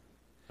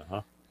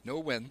 Uh-huh. No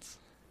wins.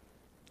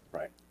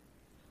 Right.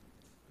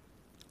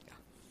 Yeah.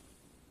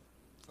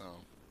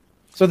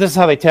 So this is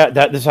how they tied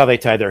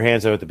their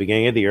hands out at the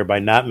beginning of the year, by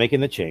not making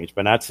the change,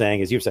 by not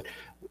saying, as you said,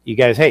 you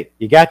guys, hey,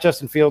 you got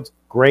Justin Fields,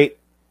 great,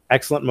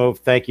 excellent move,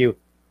 thank you.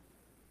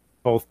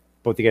 Both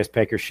you guys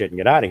pack your shit and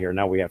get out of here.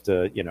 Now we have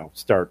to,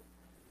 start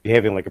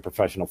behaving like a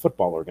professional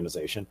football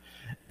organization.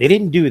 They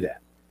didn't do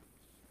that.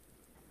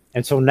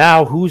 And so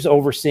now who's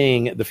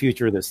overseeing the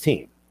future of this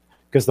team?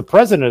 Because the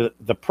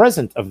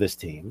present of this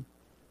team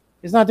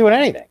is not doing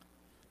anything.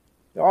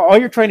 All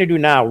you're trying to do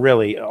now,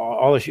 really,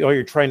 all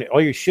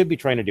you should be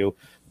trying to do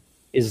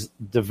is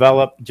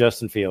develop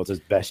Justin Fields as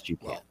best you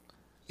can. Well,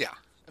 yeah.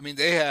 I mean,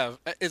 they have,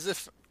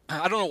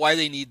 I don't know why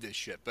they need this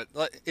shit, but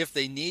if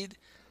they need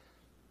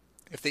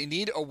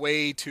a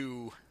way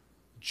to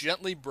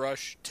gently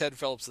brush Ted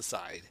Phillips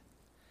aside,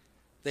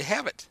 they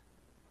have it.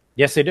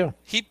 Yes, they do.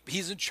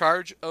 He's in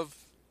charge of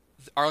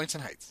Arlington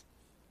Heights.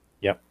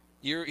 Yep.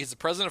 He's the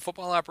president of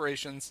football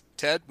operations.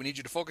 Ted, we need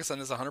you to focus on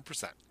this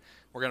 100%.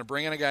 We're going to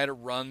bring in a guy to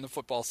run the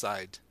football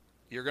side.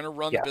 You're going to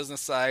run the business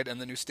side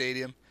and the new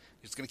stadium.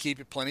 It's going to keep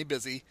you plenty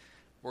busy.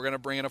 We're going to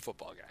bring in a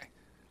football guy.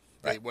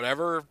 Right.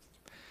 Whatever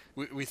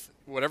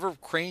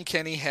Crane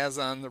Kenny has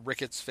on the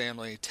Ricketts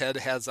family, Ted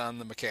has on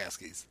the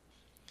McCaskies.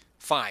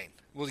 Fine.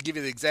 We'll give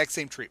you the exact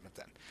same treatment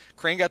then.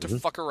 Crane got to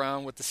fuck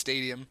around with the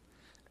stadium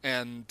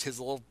and his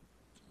little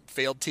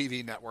failed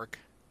TV network.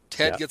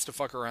 Ted gets to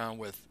fuck around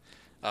with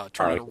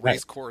turning a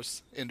race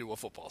course into a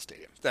football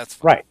stadium. That's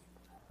fine.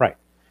 Right.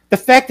 The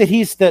fact that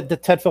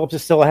that Ted Phillips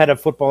is still ahead of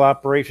football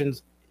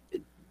operations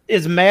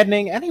is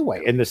maddening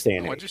anyway in this day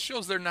and age. It just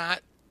shows they're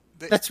not.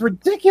 That's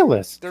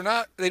ridiculous. They're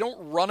not. They don't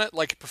run it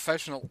like a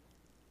professional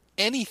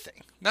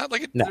anything. Not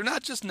like They're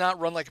not just not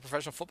run like a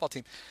professional football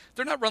team.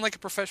 They're not run like a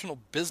professional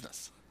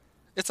business.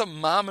 It's a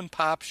mom and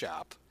pop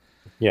shop.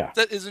 Yeah.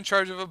 That is in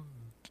charge of a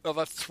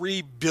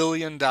 $3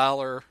 billion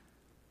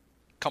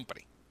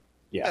company.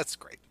 Yeah. That's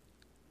great.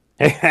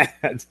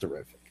 That's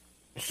terrific.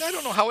 I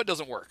don't know how it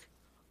doesn't work.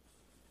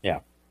 Yeah.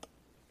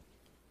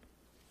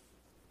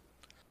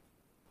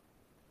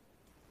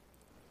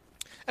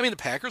 I mean, the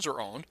Packers are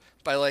owned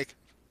by like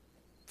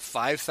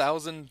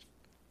 5,000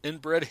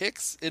 inbred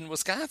hicks in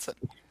Wisconsin.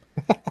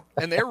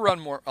 And they're run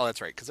more. Oh,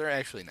 that's right, because they're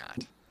actually not.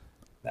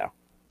 No.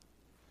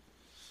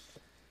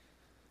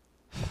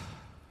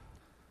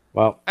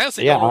 Well, I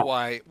honestly don't know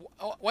why.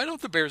 Why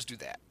don't the Bears do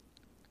that?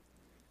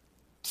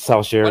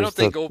 Sell shares. Why don't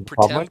they go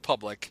pretend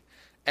public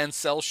and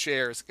sell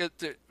shares?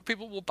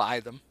 People will buy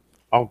them.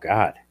 Oh,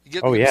 God. You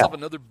get yourself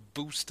another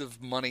boost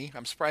of money.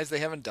 I'm surprised they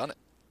haven't done it.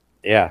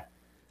 Yeah.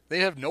 They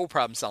have no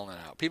problem selling it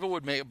out.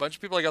 A bunch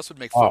of people like us would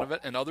make fun of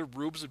it, and other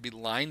rubes would be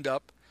lined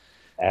up.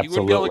 Absolutely. You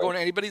wouldn't be able to go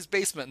into anybody's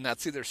basement and not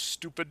see their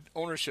stupid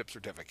ownership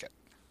certificate.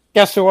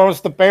 Guess who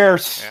owns the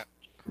Bears? Yeah.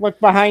 Look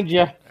behind you.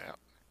 Yeah.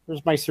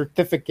 There's my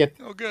certificate.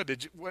 Oh,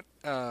 good. What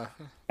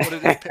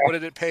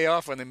did it pay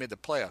off when they made the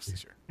playoffs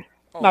this year?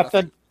 Oh,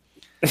 nothing.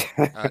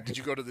 Did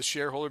you go to the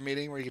shareholder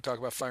meeting where you could talk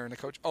about firing the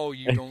coach? Oh,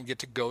 you don't get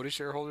to go to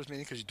shareholders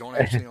meeting because you don't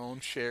actually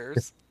own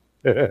shares.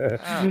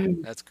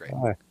 That's great.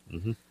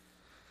 Mm-hmm.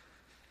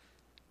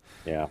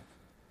 Yeah.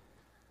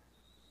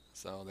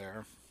 So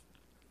there.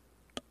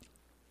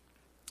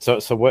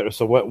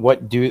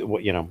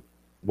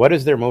 What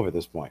is their move at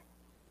this point?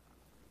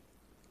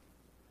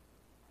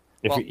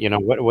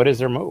 What is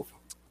their move?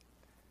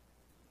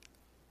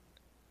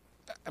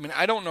 I mean,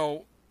 I don't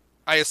know.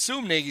 I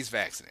assume Nagy's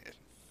vaccinated.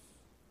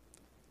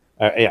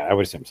 Yeah, I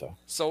would assume so.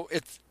 So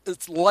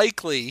it's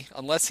likely,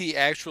 unless he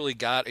actually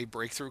got a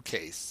breakthrough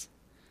case,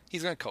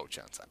 he's going to coach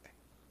on Sunday.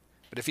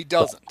 But if he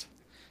doesn't,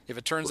 if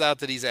it turns out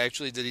that he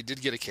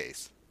did get a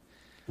case,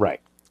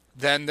 right,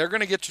 then they're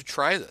going to get to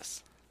try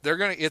this.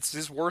 It's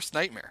his worst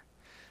nightmare.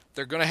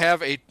 They're going to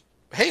have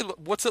hey,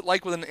 what's it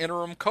like with an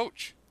interim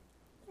coach?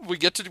 We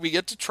get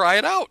to try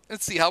it out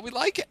and see how we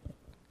like it.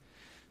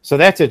 So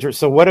that's interesting.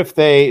 So what if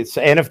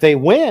they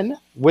win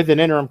with an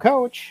interim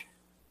coach,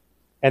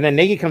 and then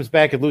Nagy comes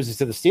back and loses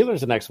to the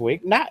Steelers the next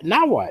week?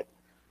 Now what?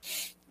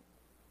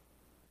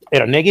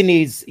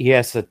 Nagy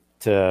has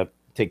to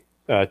take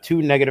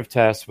 2 negative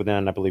tests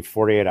within, I believe,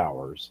 48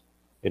 hours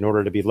in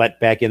order to be let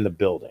back in the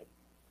building.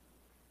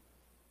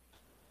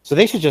 So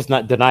they should just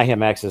not deny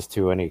him access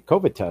to any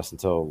COVID tests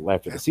until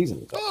after the season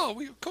is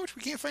over. Coach,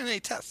 we can't find any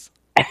tests.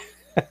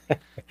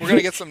 We're going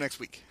to get some next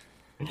week.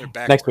 They're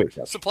back next week.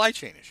 Yes. Supply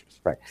chain issues.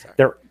 Right. Sorry.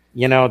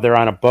 They're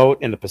on a boat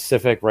in the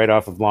Pacific right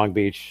off of Long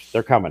Beach.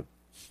 They're coming.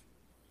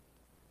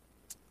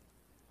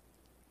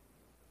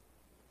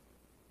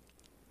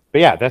 But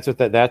yeah,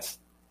 that's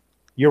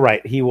you're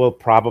right. He will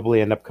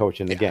probably end up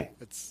coaching the game.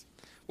 It's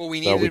what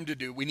we needed him to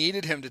do. We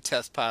needed him to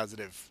test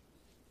positive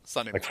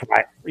Sunday morning.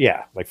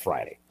 Like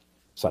Friday.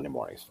 Sunday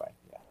morning is fine.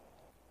 Yeah.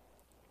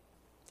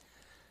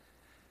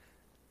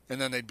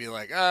 And then they'd be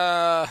like,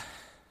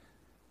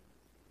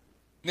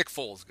 Nick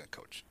Foles is going to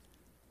coach.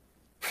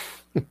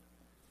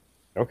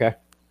 Okay.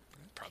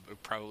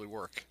 Probably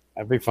work.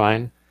 I'd be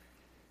fine.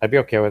 I'd be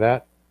okay with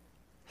that.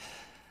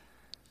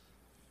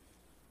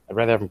 I'd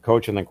rather have him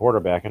coaching than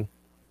quarterbacking.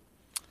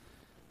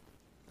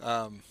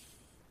 I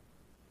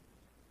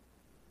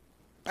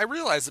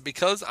realize that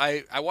because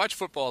I watch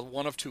football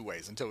one of two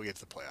ways until we get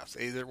to the playoffs.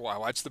 Either I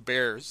watch the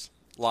Bears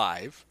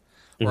live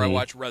or I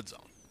watch Red Zone.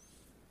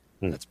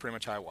 That's pretty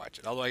much how I watch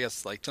it. Although I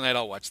guess like tonight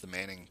I'll watch the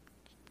Manning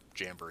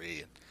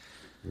Jamboree.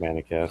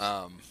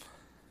 Manicast.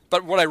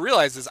 But what I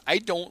realize is I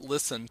don't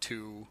listen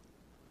to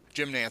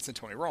Jim Nantz and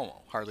Tony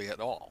Romo hardly at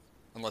all,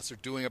 unless they're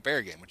doing a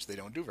Bear game, which they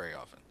don't do very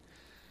often.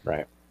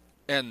 Right.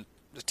 And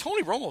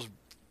Tony Romo's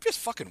just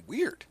fucking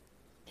weird.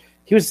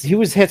 He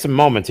had some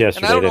moments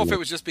yesterday. And I don't know if it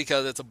was just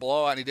because it's a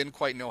blowout and he didn't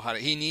quite know how to.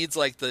 He needs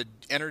like the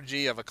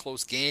energy of a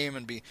close game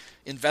and be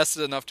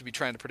invested enough to be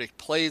trying to predict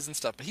plays and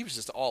stuff. But he was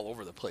just all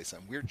over the place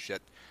on weird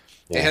shit.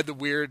 Yeah. They had the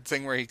weird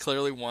thing where he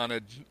clearly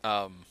wanted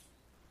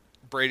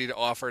Brady to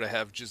offer to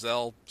have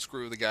Giselle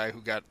screw the guy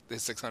who got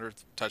his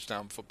 600th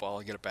touchdown football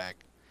and get it back.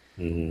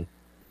 Mm-hmm.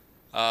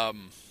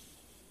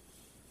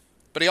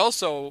 But he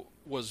also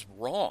was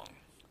wrong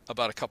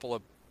about a couple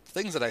of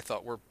things that I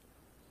thought were.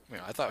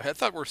 I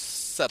thought were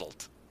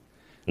settled.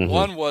 Mm-hmm.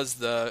 One was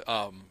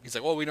he's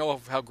like, well, we know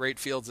how great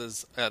Fields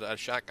is at a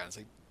shotgun. It's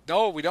like,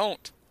 no, we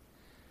don't.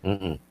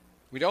 Mm-mm.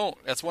 We don't.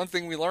 That's one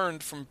thing we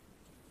learned from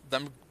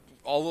them.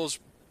 All those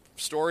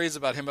stories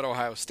about him at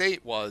Ohio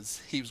State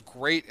was he was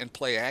great in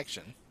play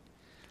action.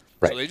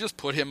 Right. So they just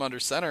put him under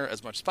center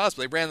as much as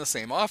possible. They ran the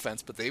same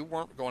offense, but they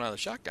weren't going out of the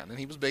shotgun. And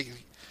he was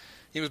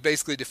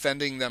basically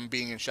defending them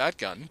being in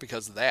shotgun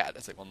because of that.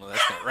 It's like, well, no,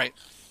 that's not right.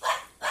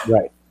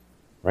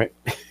 Right.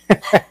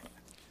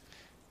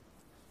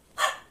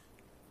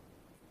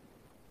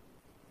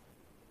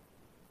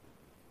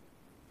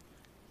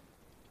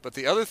 But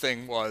the other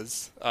thing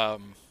was,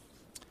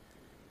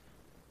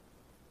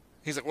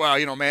 he's like,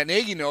 well, Matt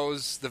Nagy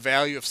knows the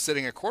value of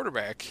sitting a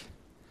quarterback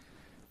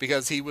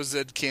because he was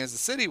at Kansas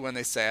City when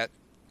they sat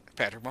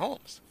Patrick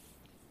Mahomes.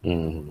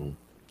 Mm-hmm.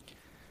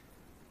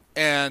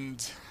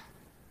 And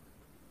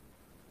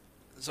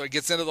so it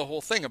gets into the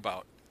whole thing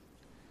about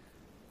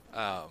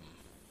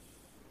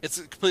it's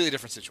a completely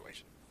different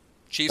situation.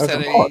 Chiefs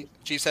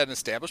had an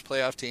established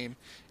playoff team.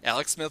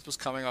 Alex Smith was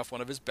coming off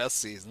one of his best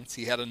seasons.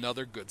 He had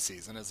another good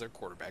season as their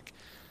quarterback.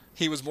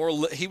 He was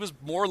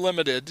more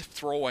limited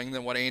throwing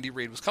than what Andy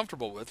Reid was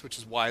comfortable with, which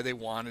is why they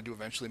wanted to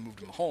eventually move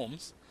to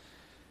Mahomes.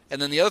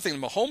 And then the other thing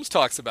that Mahomes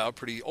talks about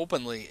pretty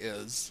openly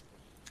is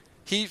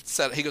he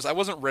goes, I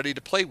wasn't ready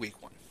to play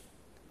week 1.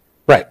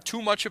 Right.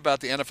 Too much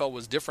about the NFL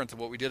was different than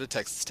what we did at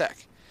Texas Tech.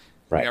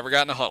 Right. We never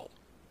got in a huddle.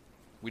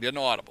 We didn't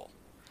audible.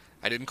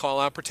 I didn't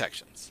call out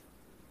protections.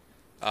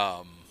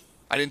 I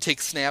didn't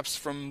take snaps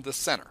from the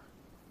center.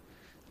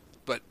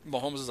 But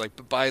Mahomes is like,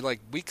 but by like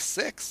week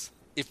 6,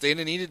 if they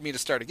needed me to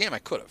start a game, I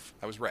could have.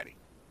 I was ready.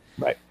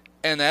 Right.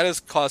 And that has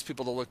caused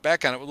people to look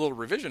back on it with a little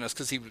revisionist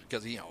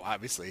because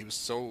obviously he was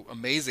so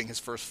amazing his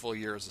first full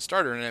year as a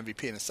starter and an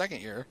MVP in his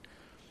second year.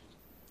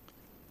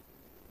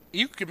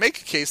 You could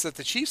make a case that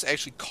the Chiefs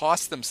actually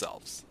cost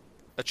themselves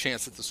a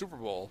chance at the Super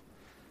Bowl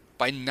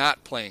by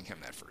not playing him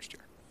that first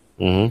year.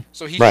 Mm-hmm.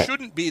 So he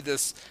shouldn't be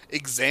this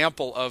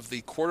example of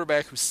the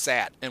quarterback who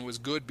sat and was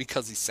good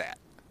because he sat.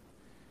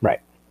 Right.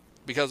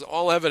 Because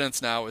all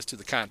evidence now is to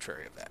the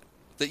contrary of that.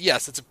 That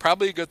yes, it's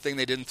probably a good thing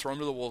they didn't throw him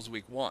to the Wolves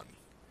week 1.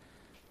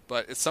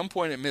 But at some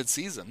point in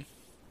midseason,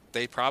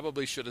 they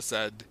probably should have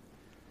said,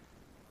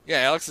 yeah,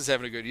 Alex is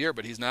having a good year,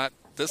 but he's not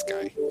this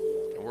guy.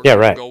 And we're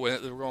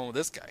going with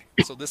this guy.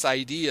 So this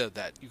idea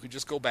that you could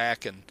just go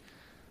back and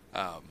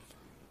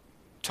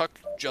tuck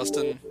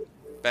Justin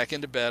back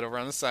into bed over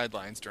on the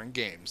sidelines during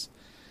games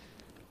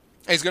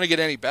and he's going to get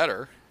any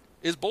better,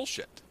 is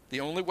bullshit. The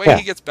only way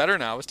he gets better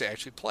now is to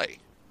actually play.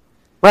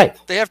 Right.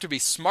 They have to be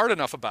smart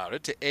enough about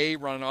it to, A,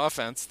 run an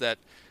offense that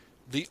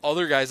the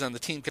other guys on the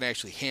team can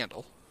actually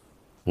handle.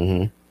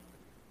 Mm-hmm.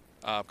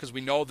 Because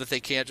we know that they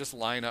can't just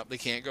line up. They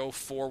can't go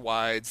 4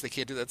 wides. They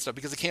can't do that stuff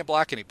because they can't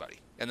block anybody.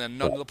 And then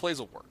none of the plays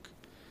will work.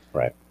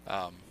 Right.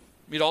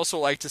 We'd also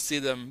like to see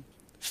them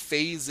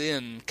phase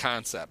in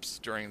concepts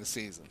during the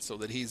season so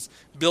that he's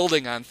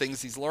building on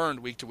things he's learned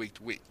week to week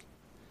to week.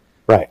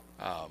 Right.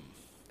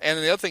 And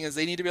the other thing is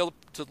they need to be able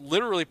to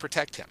literally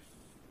protect him.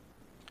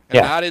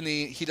 And not in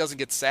the he doesn't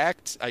get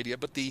sacked idea,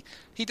 but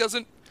he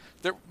doesn't.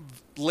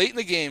 Late in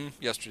the game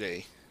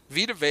yesterday,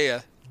 Vita Vea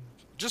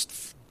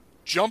just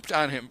jumped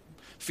on him.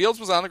 Fields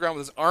was on the ground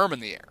with his arm in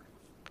the air.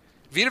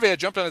 Vita Vea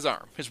jumped on his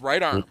arm, his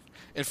right arm.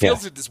 And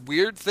Fields did this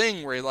weird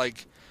thing where he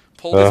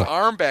pulled his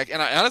arm back.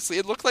 And honestly,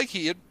 it looked like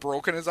he had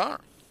broken his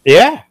arm.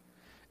 Yeah.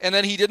 And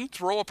then he didn't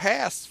throw a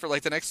pass for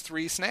the next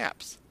 3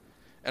 snaps.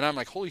 And I'm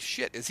like, holy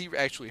shit, is he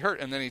actually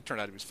hurt? And then he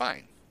turned out he was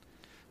fine.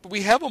 But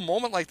we have a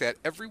moment like that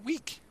every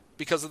week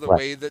because of the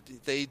way that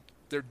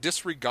their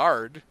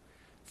disregard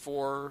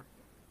for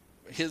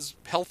his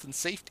health and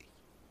safety.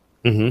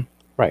 Mm-hmm.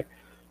 Right.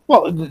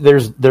 Well,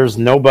 there's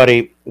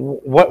nobody.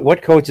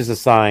 What coach is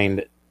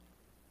assigned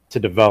to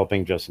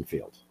developing Justin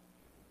Fields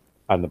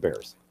on the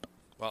Bears?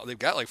 Well, they've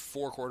got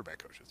 4 quarterback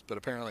coaches, but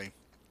apparently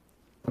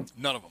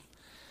none of them.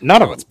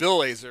 None of them. It's Bill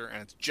Lazor,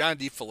 and it's John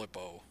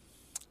DeFilippo,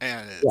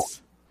 and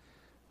it's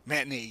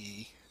Matt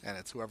Nagy, and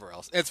it's whoever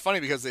else. And it's funny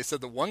because they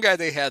said the one guy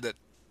they had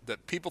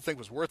that people think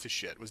was worth his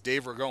shit was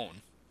Dave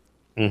Ragone,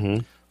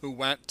 who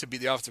went to be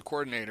the offensive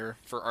coordinator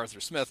for Arthur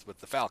Smith with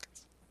the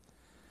Falcons.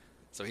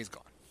 So he's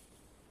gone.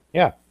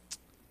 Yeah.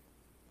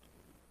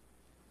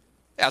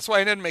 Yeah, that's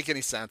why it didn't make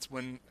any sense.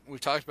 When we've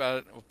talked about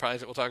it,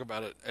 we'll talk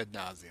about it ad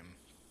nauseum.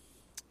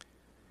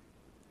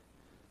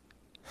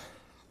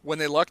 When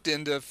they lucked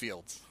into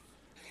Fields,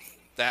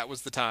 that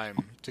was the time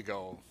to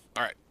go,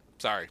 all right,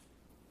 sorry.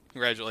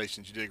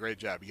 Congratulations, you did a great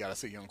job. You got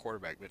us a young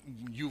quarterback, but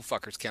you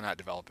fuckers cannot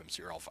develop him,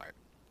 so you're all fired.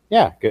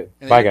 Yeah, good.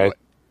 Bye, guys.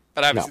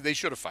 But obviously, they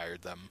should have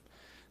fired them.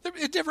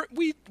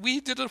 We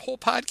did a whole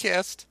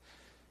podcast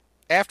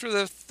after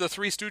the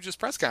Three Stooges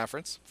press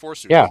conference, 4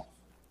 Stooges.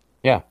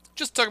 Yeah.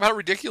 Just talk about how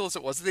ridiculous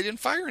it was that they didn't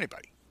fire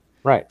anybody.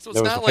 Right. So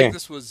it's not like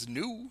this was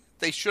new.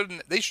 They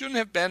shouldn't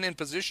have been in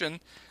position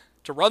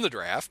to run the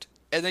draft,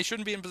 and they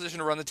shouldn't be in position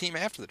to run the team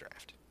after the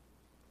draft.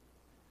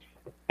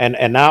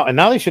 And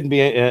now they shouldn't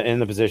be in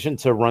the position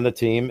to run the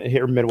team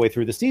here midway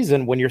through the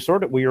season when you're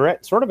sort of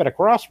at a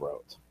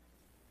crossroads.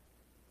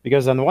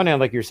 Because on the one hand,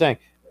 like you're saying,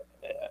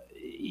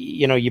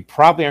 you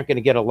probably aren't going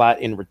to get a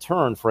lot in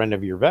return for any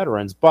of your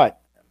veterans, but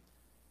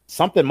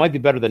something might be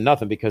better than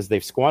nothing because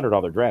they've squandered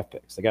all their draft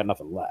picks. They got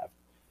nothing left.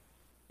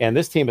 And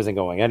this team isn't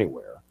going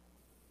anywhere.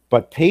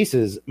 But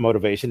Pace's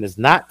motivation is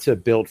not to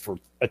build for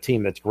a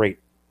team that's great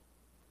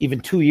even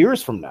 2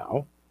 years from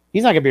now.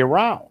 He's not going to be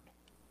around.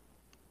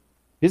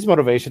 His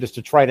motivation is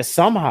to try to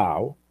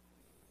somehow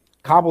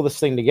cobble this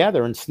thing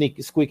together and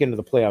squeak into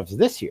the playoffs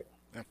this year.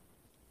 Yeah.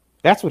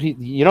 That's what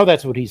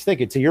that's what he's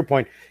thinking. To your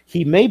point,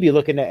 he may be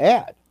looking to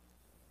add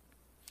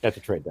at the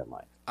trade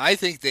deadline. I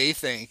think they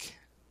think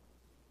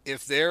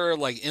if they're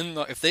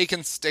if they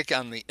can stick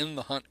on the in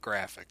the hunt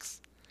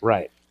graphics,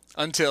 right,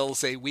 until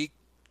say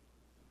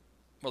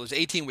there's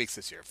 18 weeks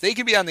this year. If they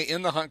can be on the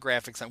in the hunt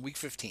graphics on week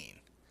 15,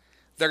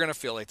 they're going to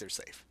feel like they're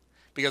safe.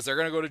 Because they're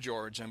going to go to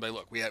George and be,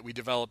 look, we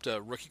developed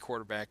a rookie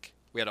quarterback.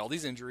 We had all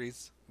these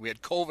injuries. We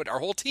had COVID. Our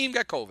whole team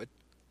got COVID.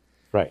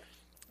 Right.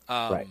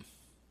 Right.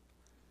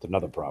 It's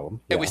another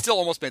problem. And we still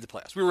almost made the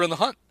playoffs. We were in the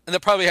hunt, and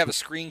they'll probably have a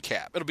screen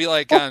cap. It'll be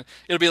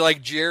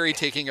like Jerry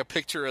taking a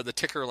picture of the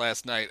ticker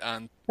last night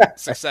on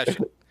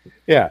Succession.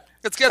 Yeah.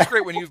 That's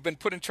great when you've been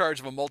put in charge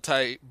of a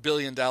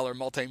multi-billion-dollar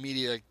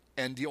multimedia,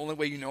 and the only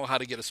way you know how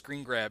to get a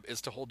screen grab is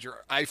to hold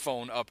your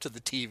iPhone up to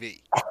the TV.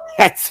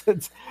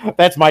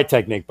 That's my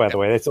technique, by the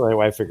way. That's the only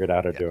way I figured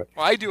out how to do it.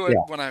 Well, I do it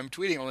when I'm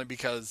tweeting only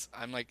because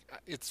I'm like,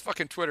 it's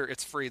fucking Twitter.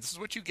 It's free. This is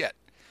what you get.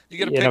 You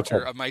get a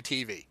picture of my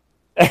TV.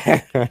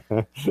 Right.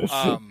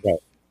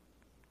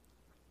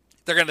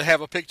 They're going to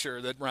have a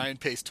picture that Ryan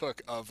Pace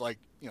took of the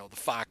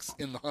Fox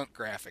in the hunt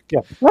graphic. Yeah.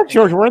 Look,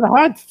 George, we're in the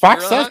hunt.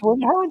 Fox says we're in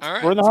the hunt. All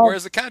right. We're in the hunt. hunt.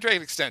 Where's the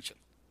contract extension?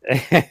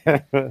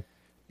 You're going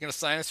to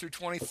sign us through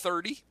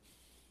 2030?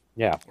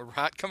 Yeah. We're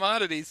hot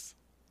commodities.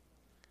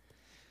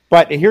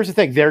 But here's the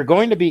thing. They're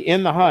going to be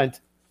in the hunt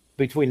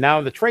between now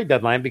and the trade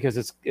deadline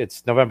because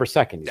it's November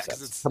 2nd. Yeah,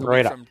 because it's coming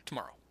right from up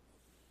tomorrow.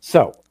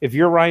 So if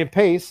you're Ryan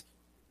Pace,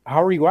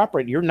 how are you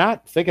operating? You're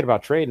not thinking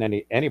about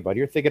trading anybody.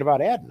 You're thinking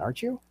about adding,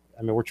 aren't you?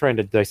 I mean, we're trying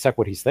to dissect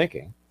what he's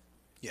thinking.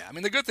 Yeah, I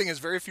mean, the good thing is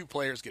very few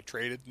players get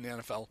traded in the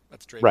NFL.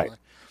 That's trade right. deadline.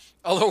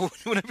 Although,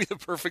 wouldn't it be the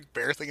perfect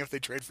Bear thing if they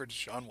trade for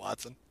Deshaun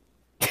Watson?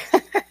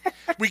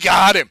 We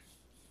got him.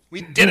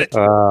 We did it.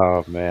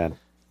 Oh, man.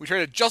 We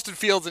traded Justin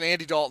Fields and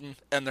Andy Dalton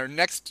and their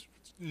next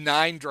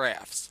 9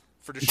 drafts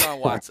for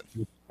Deshaun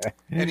Watson.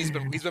 And he's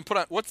been put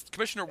on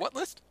commissioner what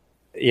list?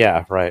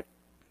 Yeah, right.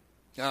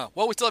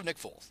 Well, we still have Nick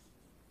Foles.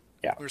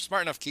 Yeah. We were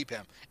smart enough to keep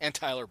him and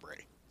Tyler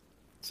Bray.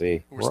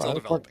 See, we're still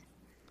developing.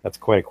 That's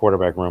quite a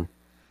quarterback room.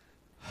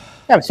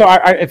 Yeah. So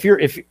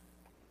if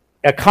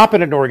a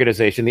competent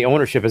organization, the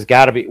ownership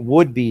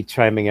would be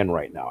chiming in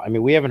right now. I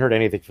mean, we haven't heard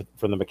anything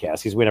from the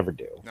McCaskies. We never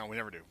do. No, we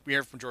never do. We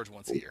hear from George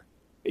once a year.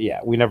 Yeah,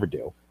 we never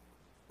do.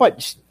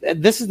 But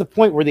this is the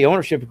point where the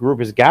ownership group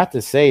has got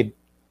to say,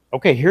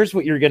 okay, here's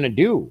what you're going to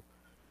do,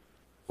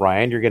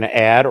 Ryan. You're going to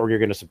add or you're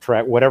going to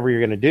subtract, whatever you're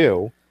going to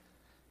do.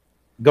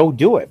 Go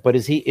do it. But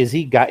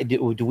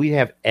do we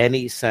have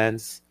any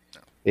sense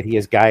that he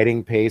is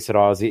guiding Pace at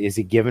all? Is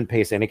he giving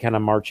Pace any kind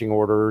of marching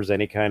orders,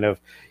 any kind of,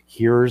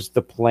 here's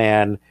the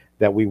plan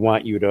that we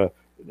want you to,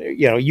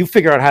 you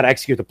figure out how to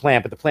execute the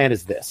plan, but the plan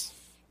is this.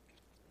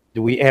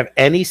 Do we have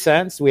any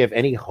sense? Do we have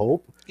any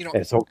hope?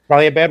 It's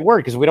probably a bad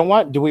word because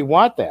do we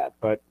want that?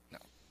 But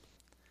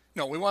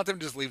no, we want them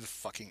to just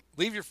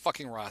leave your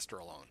fucking roster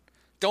alone.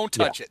 Don't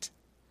touch it.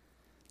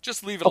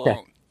 Just leave it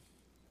alone.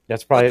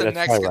 That's probably the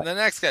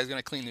next guy's going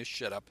to clean this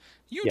shit up.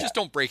 You just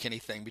don't break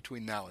anything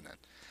between now and then.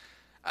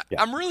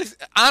 I'm really,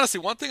 honestly,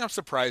 one thing I'm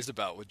surprised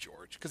about with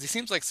George, because he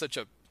seems like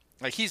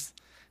he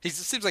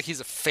seems like he's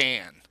a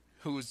fan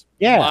whose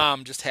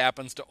mom just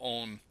happens to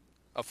own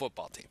a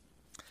football team.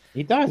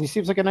 He does. He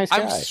seems like a nice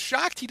guy. I'm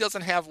shocked he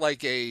doesn't have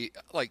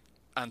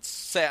on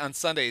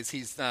Sundays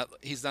he's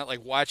not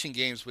like watching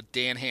games with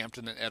Dan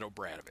Hampton and Ed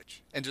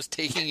O'Bradovich and just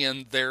taking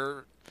in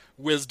their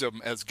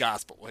wisdom as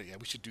gospel. Well, yeah,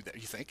 we should do that.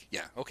 You think?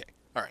 Yeah. Okay.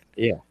 All right.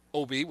 Yeah.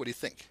 OB, what do you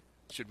think?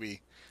 Should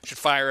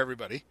fire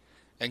everybody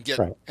and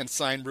and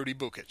sign Rudy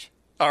Bukic?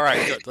 All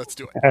right. Good. Let's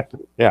do it.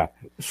 Yeah.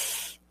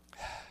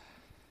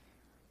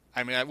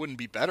 I mean, that wouldn't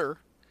be better,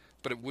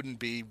 but it wouldn't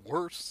be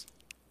worse.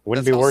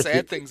 Wouldn't That's be worse. How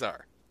sad things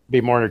are.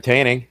 Be more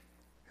entertaining.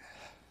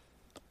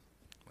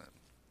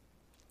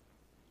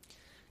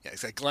 Yeah,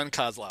 it's like Glenn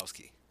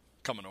Kozlowski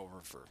coming over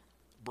for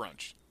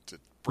brunch to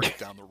break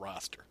down the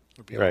roster.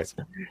 Would be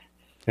awesome.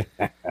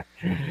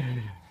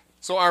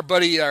 So our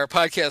buddy, our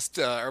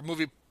podcast, our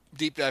movie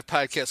deep dive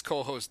podcast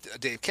co-host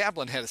Dave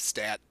Kaplan had a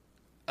stat.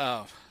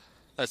 You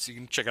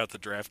can check out the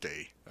Draft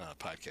Day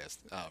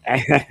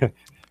podcast.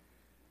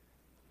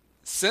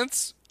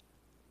 Since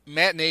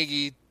Matt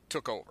Nagy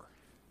took over,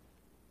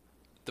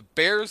 the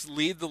Bears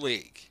lead the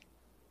league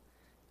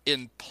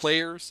in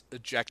players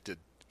ejected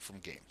from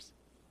games.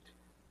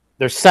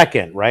 They're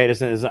second, right?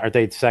 Aren't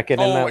they second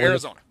in that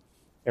Arizona.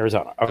 League?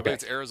 Arizona. Okay. I bet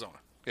it's Arizona.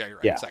 Yeah, you're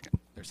right. Yeah. Second.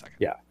 They're second.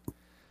 Yeah.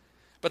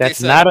 But that's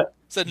they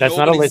said that's nobody's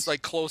not a list.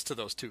 like close to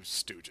those two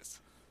stooges.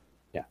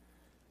 Yeah.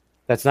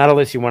 That's not a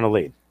list you want to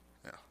lead.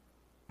 Yeah.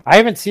 I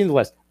haven't seen the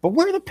list, but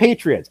where are the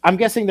Patriots? I'm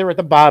guessing they're at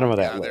the bottom of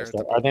that list.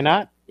 Are they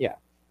not? Yeah.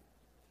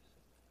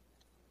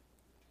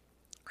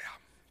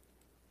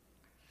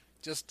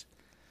 Just,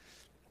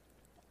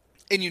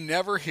 and you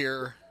never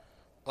hear,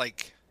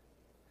 like,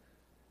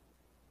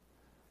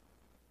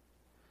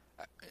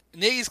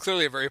 Nagy's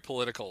clearly a very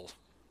political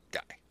guy.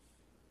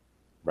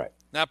 Right.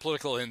 Not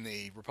political in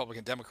the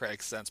Republican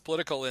Democratic sense,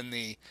 political in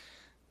the,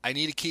 I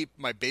need to keep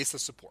my base of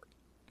support.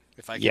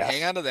 If I can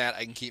hang on to that,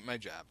 I can keep my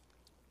job.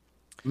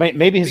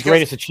 Maybe his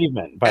greatest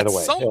achievement, by the way.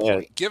 At some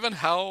point, given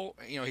how,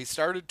 he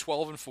started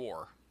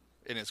 12-4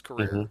 in his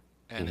career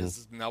and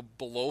is now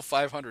below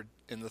 500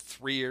 in the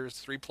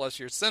 3+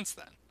 years since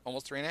then,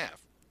 almost 3.5.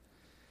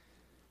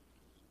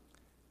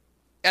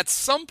 At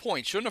some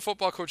point, shouldn't a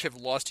football coach have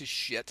lost his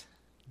shit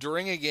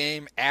during a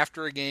game,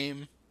 after a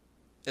game,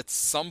 at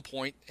some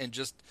point, and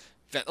just,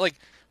 like,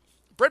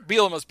 Brett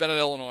Bielema has been in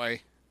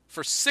Illinois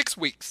for 6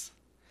 weeks.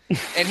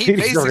 And he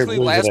basically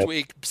last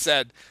week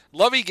said,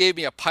 Lovey gave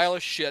me a pile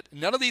of shit.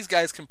 None of these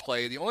guys can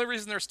play. The only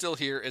reason they're still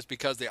here is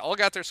because they all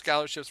got their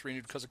scholarships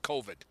renewed because of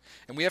COVID.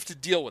 And we have to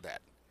deal with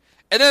that.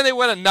 And then they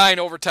win a 9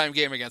 overtime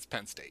game against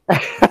Penn State.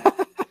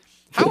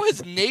 How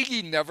has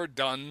Nagy never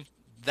done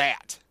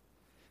that?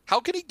 How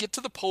can he get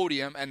to the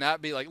podium and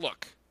not be like,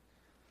 look,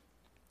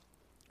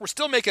 we're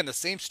still making the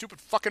same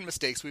stupid fucking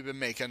mistakes we've been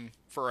making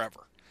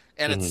forever.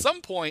 And at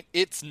some point,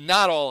 it's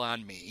not all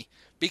on me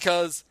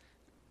because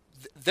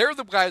they're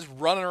the guys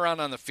running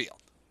around on the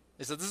field.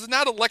 They said, this is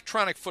not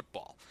electronic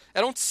football. I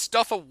don't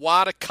stuff a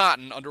wad of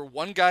cotton under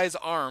one guy's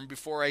arm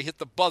before I hit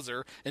the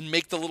buzzer and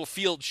make the little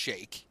field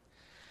shake.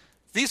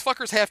 These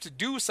fuckers have to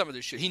do some of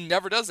this shit. He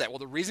never does that. Well,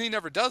 the reason he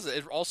never does it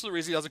is also the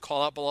reason he doesn't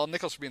call out Bilal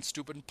Nichols for being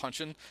stupid and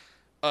punching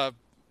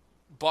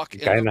Buck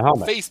in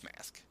the face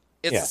mask.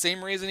 It's the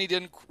same reason he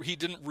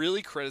didn't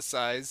really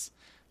criticize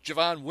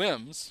Javon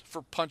Wims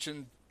for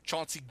punching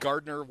Chauncey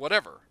Gardner,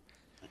 whatever.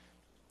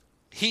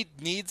 He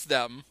needs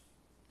them.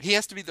 He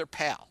has to be their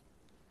pal,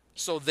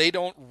 so they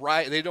don't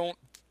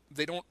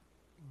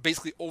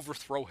basically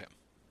overthrow him,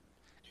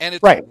 and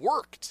it's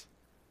worked.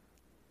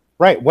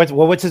 Right.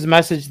 What's his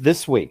message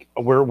this week?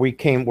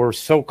 We're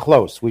so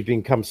close. We've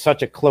become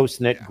such a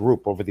close-knit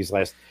group over these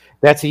last.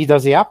 He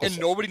does the opposite.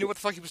 And nobody knew what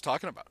the fuck he was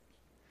talking about.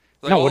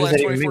 Like, no, what does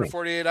that 24 mean?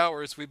 48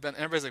 hours we've been.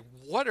 Everybody's like,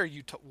 "What are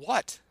you?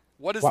 What?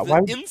 What is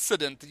the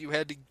incident that you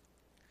had to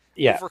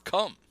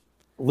overcome?"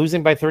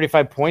 Losing by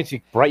 35 points,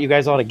 brought you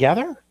guys all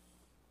together.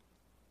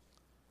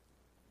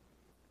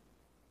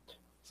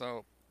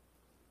 So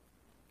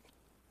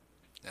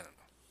I don't know.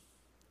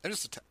 I'm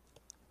just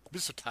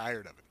so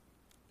tired of it.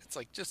 It's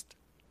like, just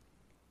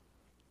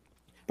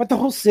but the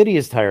whole city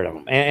is tired of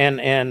him.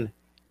 And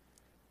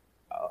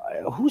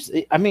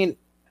I mean,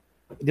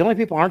 the only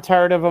people aren't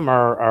tired of him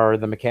are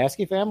the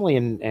McCaskey family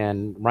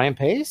and Ryan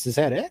Pace. Is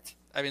that it?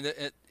 I mean,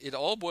 it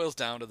all boils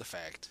down to the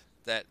fact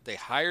that they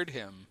hired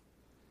him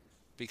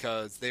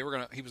because he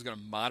was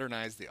gonna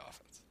modernize the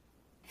offense.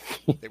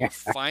 They were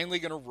finally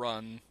gonna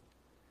run.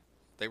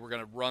 They were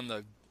gonna run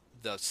the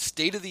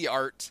state of the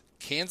art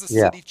Kansas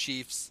City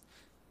Chiefs,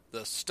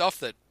 the stuff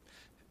that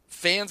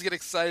fans get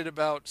excited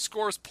about,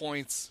 scores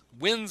points,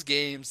 wins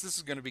games. This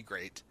is going to be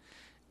great.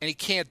 And he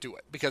can't do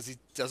it because he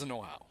doesn't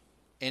know how.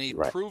 And he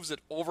proves it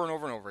over and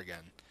over and over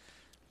again.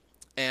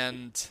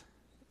 And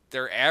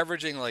they're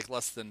averaging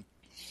less than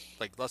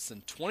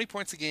 20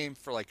 points a game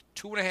for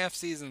 2.5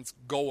 seasons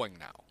going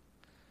now.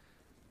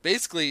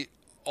 Basically,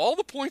 all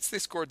the points they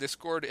scored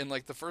in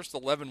the first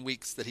 11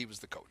 weeks that he was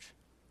the coach.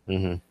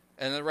 Mm-hmm.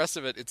 And the rest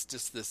of it, it's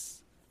just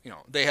this.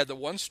 They had the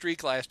one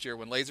streak last year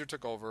when Laser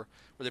took over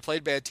where they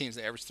played bad teams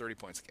and they averaged 30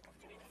 points a game.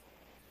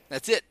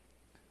 That's it.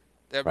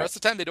 The rest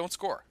of the time, they don't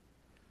score.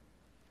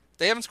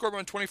 They haven't scored more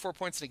than 24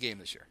 points in a game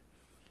this year.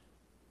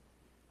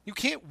 You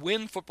can't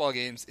win football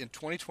games in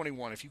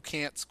 2021 if you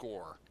can't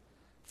score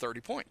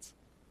 30 points.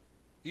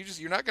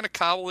 You're not going to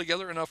cobble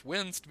together enough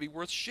wins to be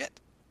worth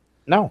shit.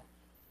 No.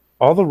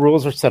 All the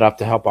rules are set up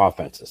to help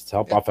offenses,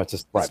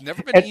 offenses thrive. It's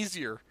never been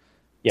easier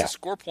to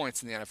score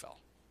points in the NFL.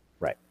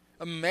 Right.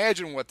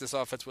 Imagine what this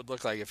offense would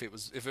look like if it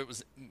was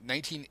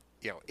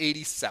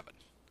 1987.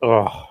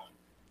 Oh.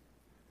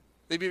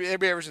 They'd be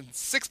averaging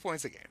 6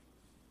 points a game.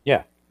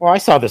 Yeah. Well, I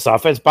saw this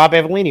offense. Bob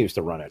Avellini used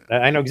to run it.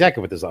 I know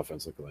exactly what this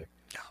offense looked like.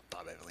 Oh,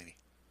 Bob Avellini.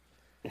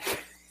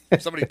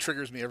 Somebody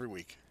triggers me every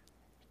week.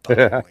 Bob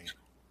Avellini.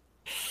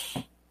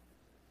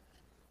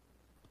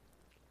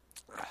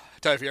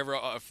 Tell you, if you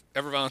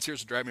ever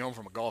volunteers to drive me home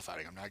from a golf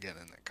outing, I'm not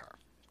getting in that car.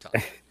 I'm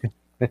telling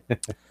you.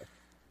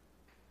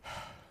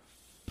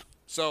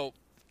 So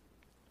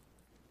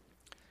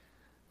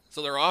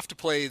they're off to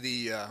play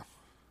they're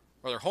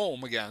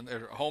home again.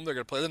 They're home. They're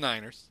going to play the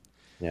Niners.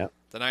 Yeah.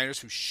 The Niners,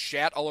 who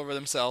shat all over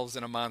themselves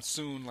in a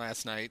monsoon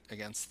last night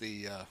against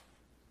the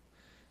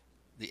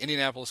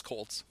Indianapolis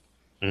Colts,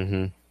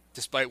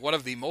 despite one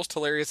of the most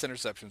hilarious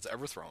interceptions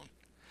ever thrown,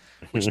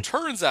 which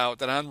turns out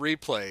that on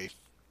replay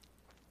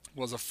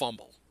was a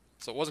fumble.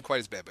 So it wasn't quite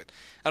as bad. But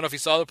I don't know if you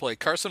saw the play.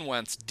 Carson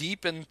Wentz,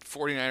 deep in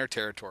 49er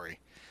territory,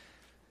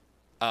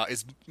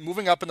 is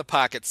moving up in the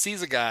pocket,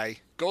 sees a guy,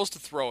 goes to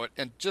throw it,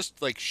 and just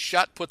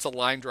shot puts a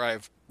line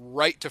drive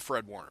right to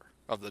Fred Warner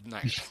of the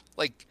Niners.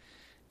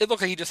 It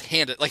looked like he just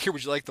handed it. Here,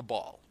 would you like the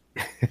ball?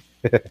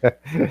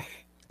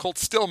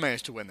 Colts still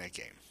managed to win that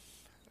game.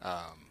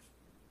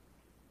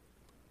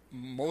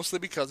 Mostly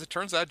because it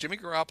turns out Jimmy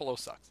Garoppolo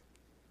sucks.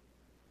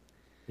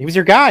 He was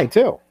your guy,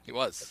 too. He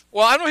was.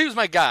 Well, I don't know if he was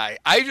my guy.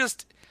 I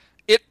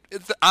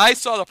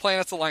saw the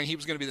planets align. He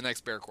was going to be the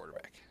next Bear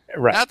quarterback.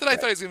 Right. Not that I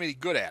thought he was going to be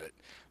good at it.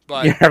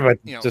 But, just that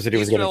he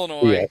was he's from gonna,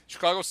 Illinois,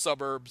 Chicago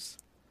suburbs.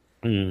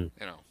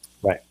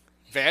 Right.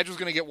 Vadge was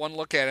going to get one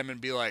look at him and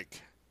be like,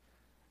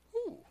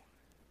 ooh,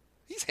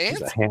 he's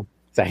handsome.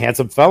 He's a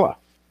handsome fella.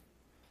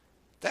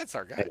 That's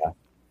our guy. Yeah.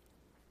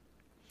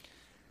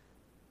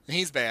 And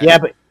he's bad. Yeah,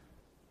 but...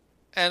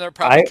 And they'll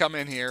probably come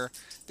in here.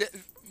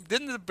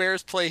 Didn't the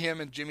Bears play him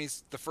in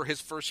for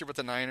his first year with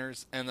the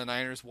Niners, and the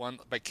Niners won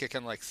by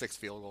kicking 6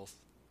 field goals?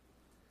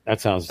 That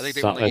sounds... I think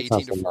they won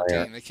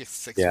 18-14. They kicked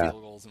 6 field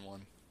goals and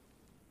won.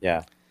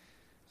 Yeah.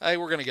 We're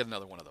going to get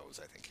another one of those,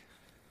 I think.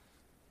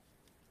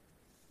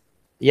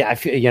 Yeah, I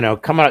feel,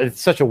 come on. It's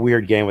such a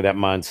weird game with that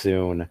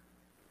monsoon.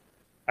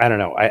 I don't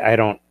know. I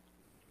don't.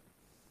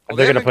 Well,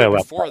 they're going to play a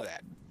lot before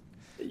that.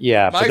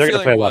 Yeah, my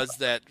feeling was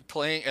that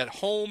playing at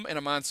home in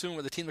a monsoon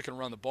with a team that can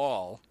run the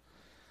ball,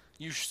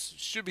 you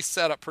should be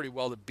set up pretty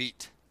well to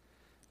beat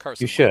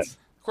Carson Wentz. You should.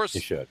 Of course, you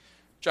should.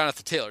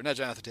 Jonathan Taylor, not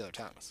Jonathan Taylor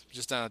Thomas,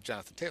 just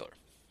Jonathan Taylor.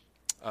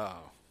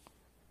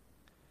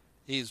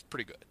 He's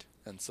pretty good.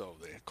 And so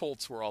the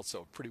Colts were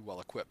also pretty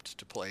well equipped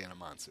to play in a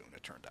monsoon,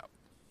 it turned out.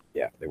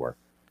 Yeah, they were.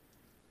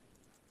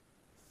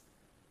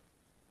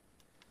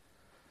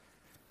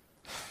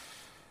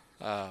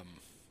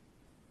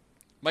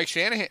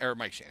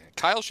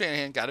 Kyle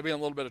Shanahan got to be in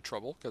a little bit of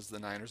trouble because the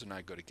Niners are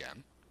not good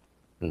again.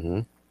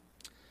 Mm-hmm.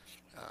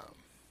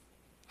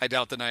 I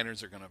doubt the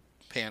Niners are going to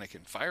panic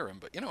and fire him,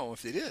 but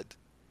if they did,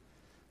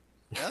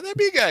 that'd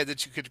be a guy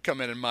that you could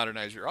come in and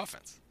modernize your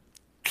offense.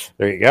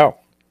 There you go.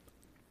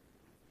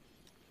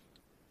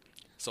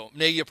 So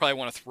Nagy will probably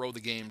want to throw the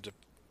game to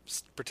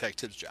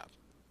protect his job.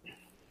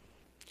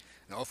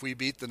 If we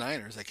beat the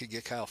Niners, I could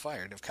get Kyle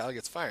fired. If Kyle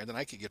gets fired, then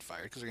I could get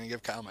fired because they're going to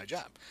give Kyle my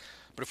job.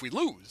 But if we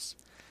lose,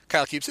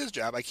 Kyle keeps his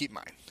job, I keep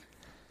mine.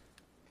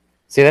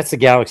 See, that's the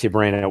galaxy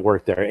brain at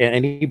work there.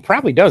 And he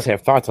probably does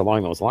have thoughts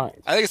along those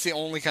lines. I think it's the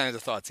only kind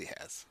of thoughts he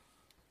has.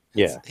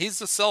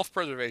 He's a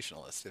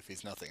self-preservationalist, if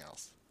he's nothing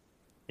else.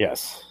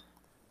 Yes.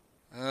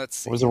 Let's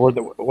see.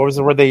 What was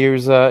the word they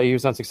used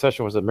on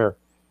Succession? Was it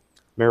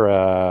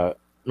meritorious?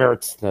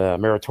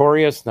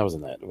 That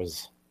wasn't that. It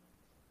was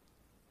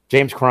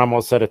James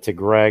Cromwell said it to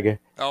Greg,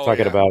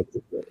 talking about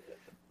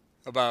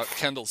about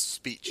Kendall's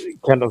speech.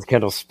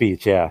 Kendall's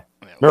speech, yeah.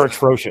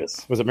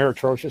 Meritrocious. Was it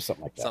meritrocious?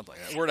 Something like that. Something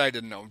like that. Word I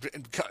didn't know.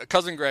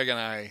 Cousin Greg and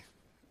I,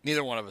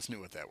 neither one of us knew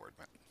what that word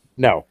meant.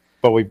 No,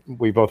 but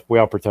we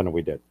all pretended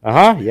we did.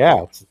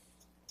 Yeah. That's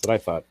what I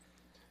thought.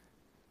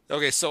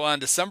 Okay, so on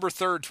December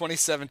 3rd,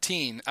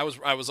 2017, I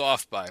was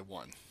off by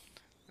one.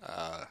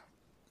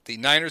 The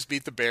Niners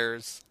beat the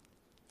Bears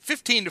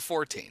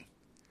 15-14.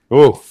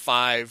 Ooh.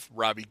 5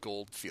 Robbie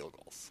Gould field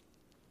goals.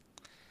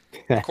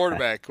 The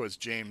quarterback was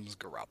James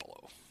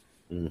Garoppolo.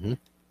 Mm-hmm.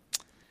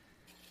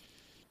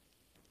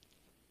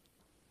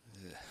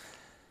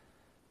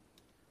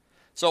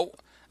 So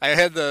I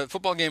had the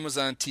football game was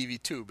on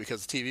TV too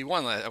because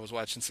TV1 I was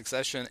watching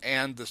Succession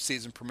and the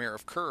season premiere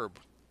of Curb.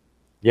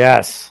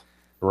 Yes,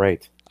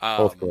 great.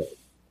 Both great.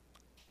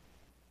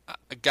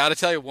 I got to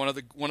tell you, one of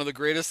the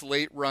greatest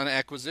late run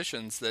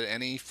acquisitions that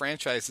any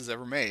franchise has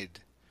ever made.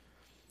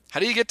 How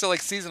do you get to like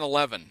season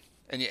 11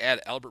 and you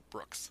add Albert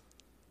Brooks?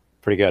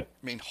 Pretty good.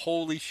 I mean,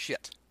 holy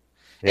shit!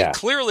 Yeah. And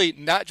clearly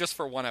not just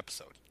for one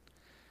episode.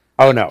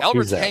 Oh no,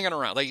 Albert's hanging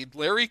around. Like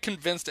Larry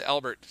convinced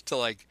Albert to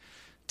like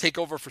take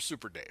over for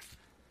Super Dave.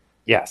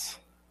 Yes,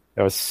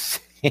 that was.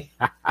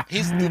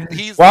 he's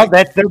well, like,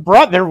 that's their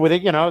brother. They're with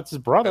it, it's his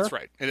brother. That's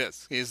right. It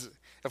is. He's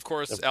of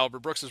course Albert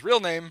Brooks' real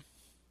name.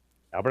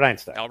 Albert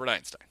Einstein.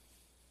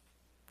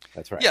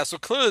 That's right. Yeah. So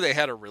clearly they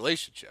had a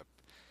relationship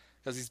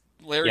because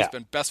Larry's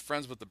been best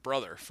friends with the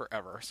brother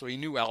forever, so he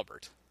knew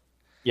Albert.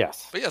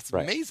 Yes. But yeah, it's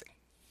amazing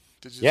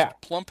to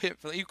just plump him.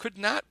 You could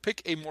not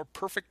pick a more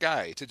perfect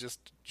guy to just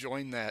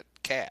join that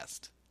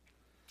cast.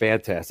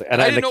 Fantastic.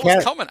 And I didn't know it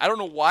was coming. I don't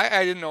know why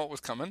I didn't know it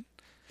was coming.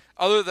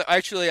 Other than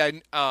actually,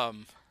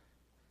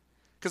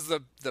 because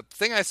the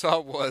thing I saw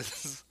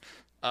was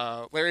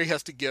Larry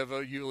has to give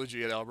a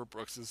eulogy at Albert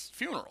Brooks'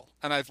 funeral,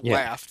 and I've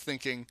laughed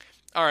thinking,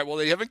 all right, well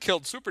they haven't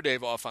killed Super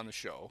Dave off on the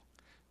show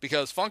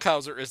because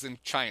Funkhauser is in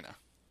China.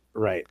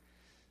 Right.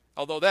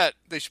 Although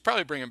they should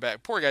probably bring him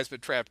back. Poor guy's been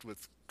trapped in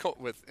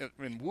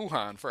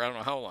Wuhan for I don't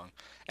know how long.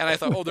 And I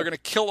thought, they're going to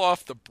kill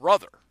off the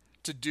brother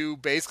to do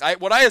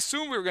what I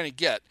assumed we were going to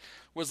get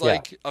was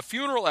like a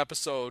funeral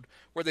episode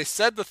where they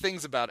said the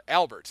things about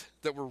Albert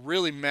that were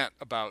really meant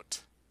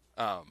about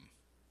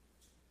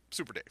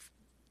Super Dave.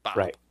 Bob.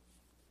 Right.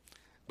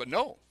 But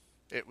no,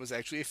 it was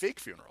actually a fake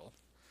funeral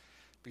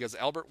because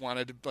Albert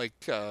wanted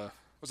to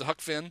was it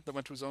Huck Finn that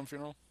went to his own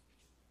funeral?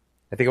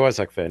 I think it was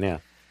Huck Finn, yeah.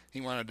 He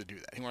wanted to do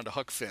that. He wanted to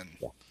Huck Finn.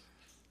 Yeah.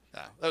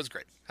 That was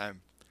great. That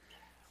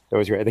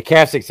was great. The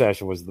casting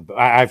session was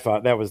I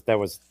thought that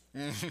was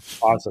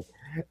awesome.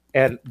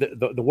 And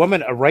the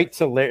woman right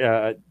to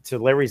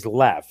Larry's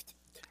left,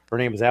 her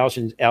name is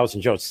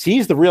Allison Jones.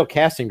 She's the real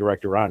casting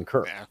director on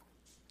Curb. Yeah.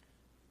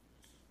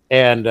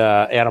 And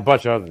a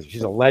bunch of others.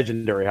 She's a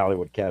legendary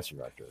Hollywood casting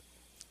director.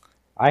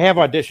 I have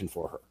auditioned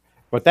for her,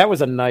 but that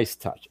was a nice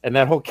touch. And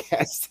that whole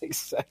casting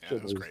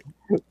section was great.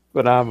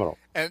 Phenomenal.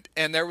 And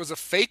there was a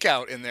fake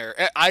out in there.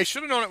 I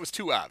should have known it was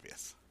too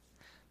obvious.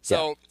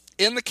 So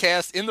in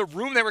the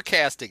room they were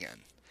casting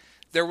in,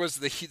 there was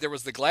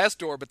the glass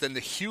door, but then the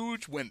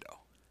huge window.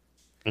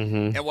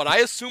 Mm-hmm. And what I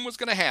assumed was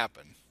going to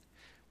happen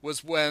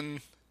was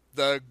when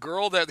the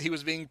girl that he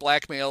was being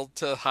blackmailed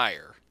to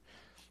hire,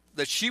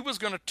 that she was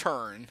going to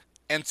turn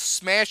and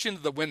smash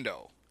into the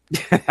window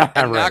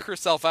and knock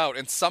herself out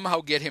and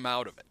somehow get him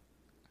out of it.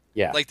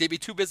 Yeah. Like they'd be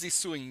too busy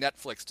suing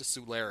Netflix to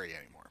sue Larry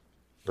anymore.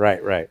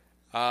 Right.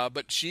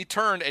 But she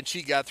turned and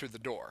she got through the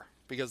door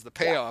because the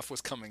payoff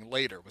was coming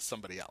later with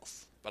somebody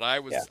else. But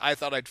I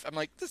thought I'm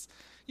like this.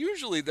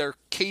 Usually they're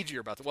cagier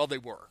about that. Well, they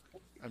were.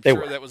 I'm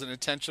sure that was an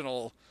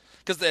intentional.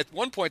 Because at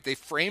one point they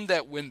framed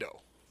that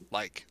window.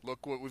 Like,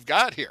 look what we've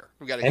got here.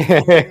 We've got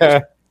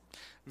a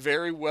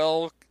very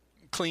well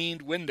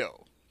cleaned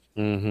window.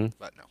 Mm-hmm.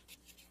 But no.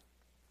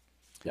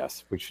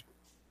 Yes, we should.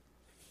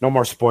 No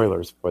more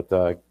spoilers, but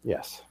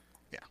yes.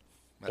 Yeah.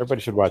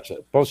 Everybody should watch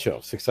it. Both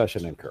shows,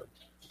 Succession and Curb.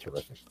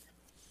 Terrific.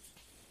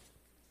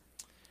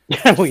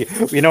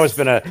 It's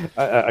been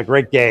a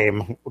great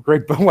game.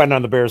 Great went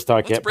on the Bears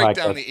Talk. Let's break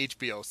down the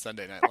HBO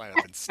Sunday Night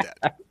lineup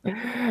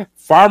instead.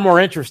 Far more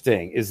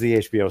interesting is the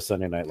HBO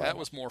Sunday Night lineup. That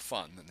was more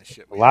fun than the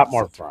shit. A lot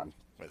more fun.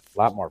 A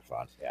lot more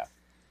fun. Yeah.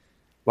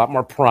 A lot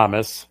more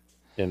promise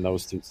in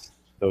those two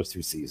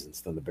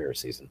seasons than the Bears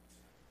season.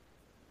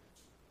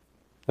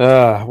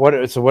 What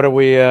is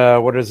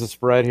the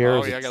spread here?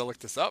 Oh, I got to look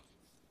this up.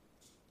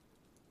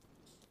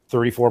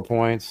 34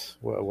 points.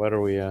 What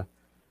are we?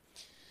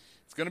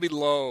 It's going to be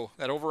low.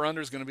 That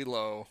over-under is going to be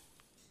low.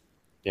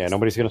 Yeah,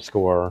 nobody's going to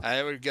score.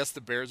 I would guess the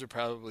Bears are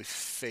probably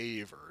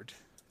favored.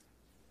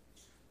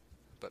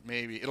 But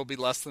maybe it'll be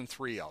less than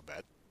 3, I'll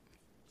bet.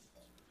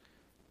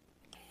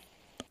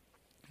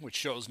 Which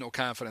shows no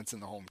confidence in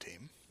the home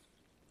team.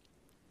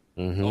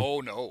 Mm-hmm.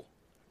 Oh, no.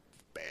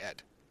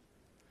 Bad.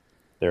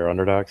 They're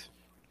underdogs?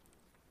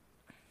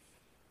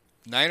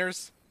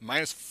 Niners,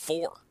 -4.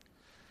 So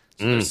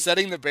they're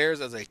setting the Bears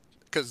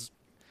because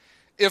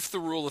if the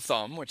rule of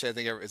thumb, which I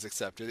think is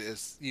accepted,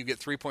 is you get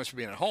 3 points for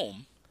being at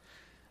home,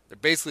 they're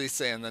basically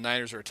saying the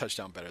Niners are a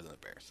touchdown better than the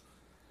Bears.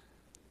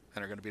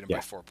 And are going to beat them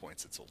by 4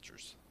 points at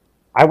Soldiers.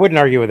 I wouldn't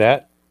argue with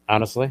that.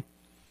 honestly.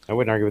 I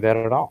wouldn't argue with that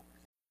at all.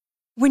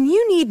 When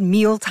you need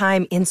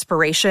mealtime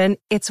inspiration,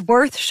 it's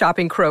worth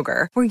shopping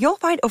Kroger, where you'll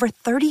find over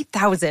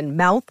 30,000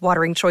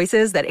 mouth-watering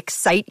choices that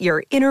excite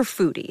your inner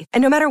foodie.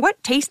 And no matter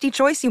what tasty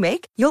choice you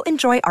make, you'll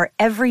enjoy our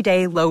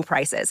everyday low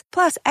prices,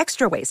 plus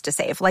extra ways to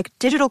save, like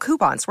digital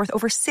coupons worth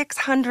over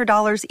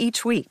 $600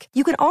 each week.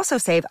 You can also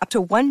save up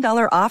to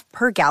 $1 off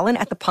per gallon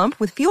at the pump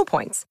with fuel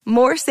points.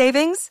 More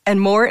savings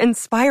and more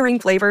inspiring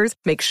flavors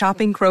make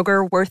shopping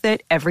Kroger worth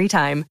it every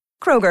time.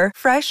 Kroger,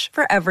 fresh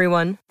for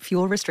everyone.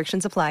 Fuel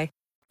restrictions apply.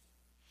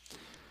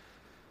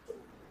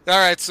 All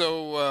right,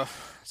 so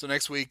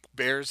next week,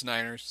 Bears,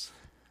 Niners.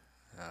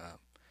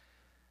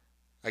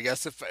 I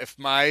guess if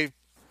my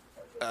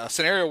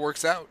scenario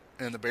works out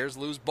and the Bears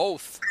lose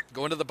both,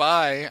 go into the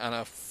bye on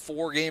a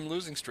 4-game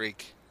losing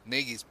streak,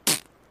 Nagy's.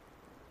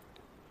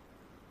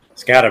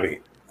 It's got to be.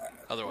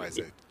 Otherwise,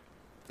 I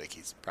think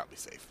he's probably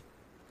safe.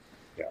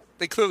 Yeah.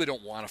 They clearly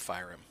don't want to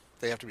fire him.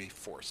 They have to be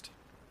forced.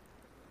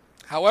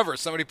 However,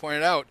 somebody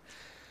pointed out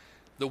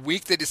the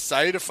week they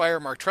decided to fire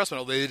Mark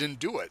Trestman, they didn't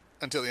do it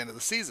until the end of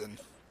the season,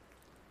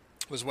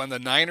 was when the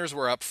Niners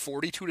were up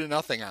 42-0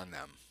 on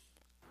them.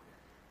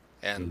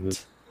 And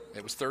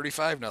it was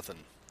 35-0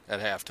 at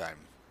halftime.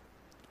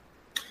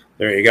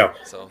 There you go.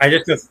 So, I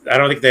don't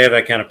think they have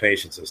that kind of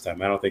patience this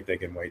time. I don't think they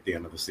can wait the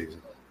end of the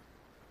season.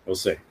 We'll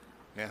see.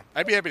 Yeah,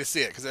 I'd be happy to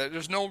see it because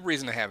there's no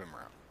reason to have him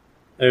around.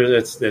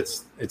 It's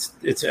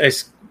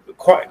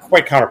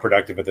quite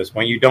counterproductive at this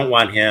point. You don't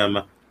want him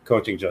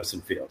coaching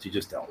Justin Fields. You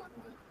just don't.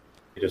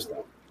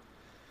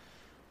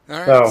 All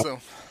right, so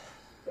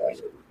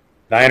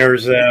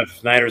Niners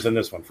in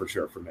this one for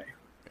sure for me.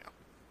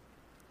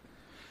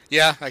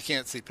 Yeah, I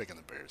can't see picking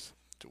the Bears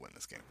to win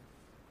this game.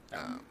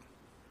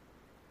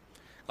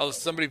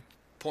 Somebody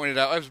pointed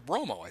out, it was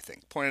Romo, I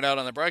think, pointed out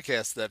on the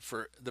broadcast that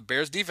for the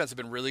Bears defense have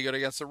been really good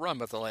against the run,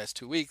 but the last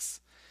 2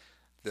 weeks,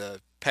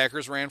 the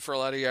Packers ran for a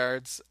lot of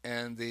yards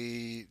and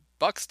the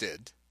Bucs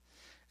did.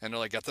 And they're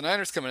like, got the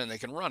Niners coming in, they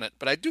can run it.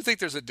 But I do think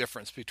there's a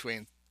difference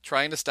between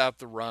trying to stop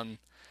the run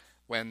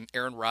when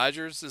Aaron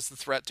Rodgers is the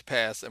threat to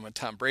pass and when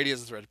Tom Brady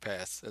is the threat to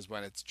pass as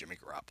when it's Jimmy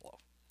Garoppolo.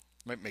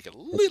 Might make it a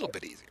little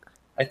bit easier.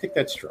 I think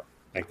that's true.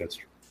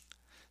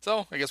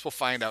 So I guess we'll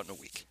find out in a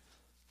week.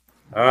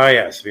 Oh,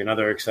 yes. It'll be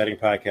another exciting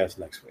podcast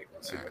next week.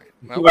 Let's see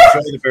Well, what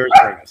the Bears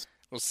bring us.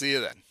 We'll see you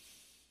then.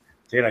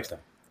 See you next time.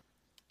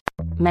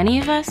 Many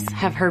of us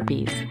have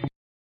herpes.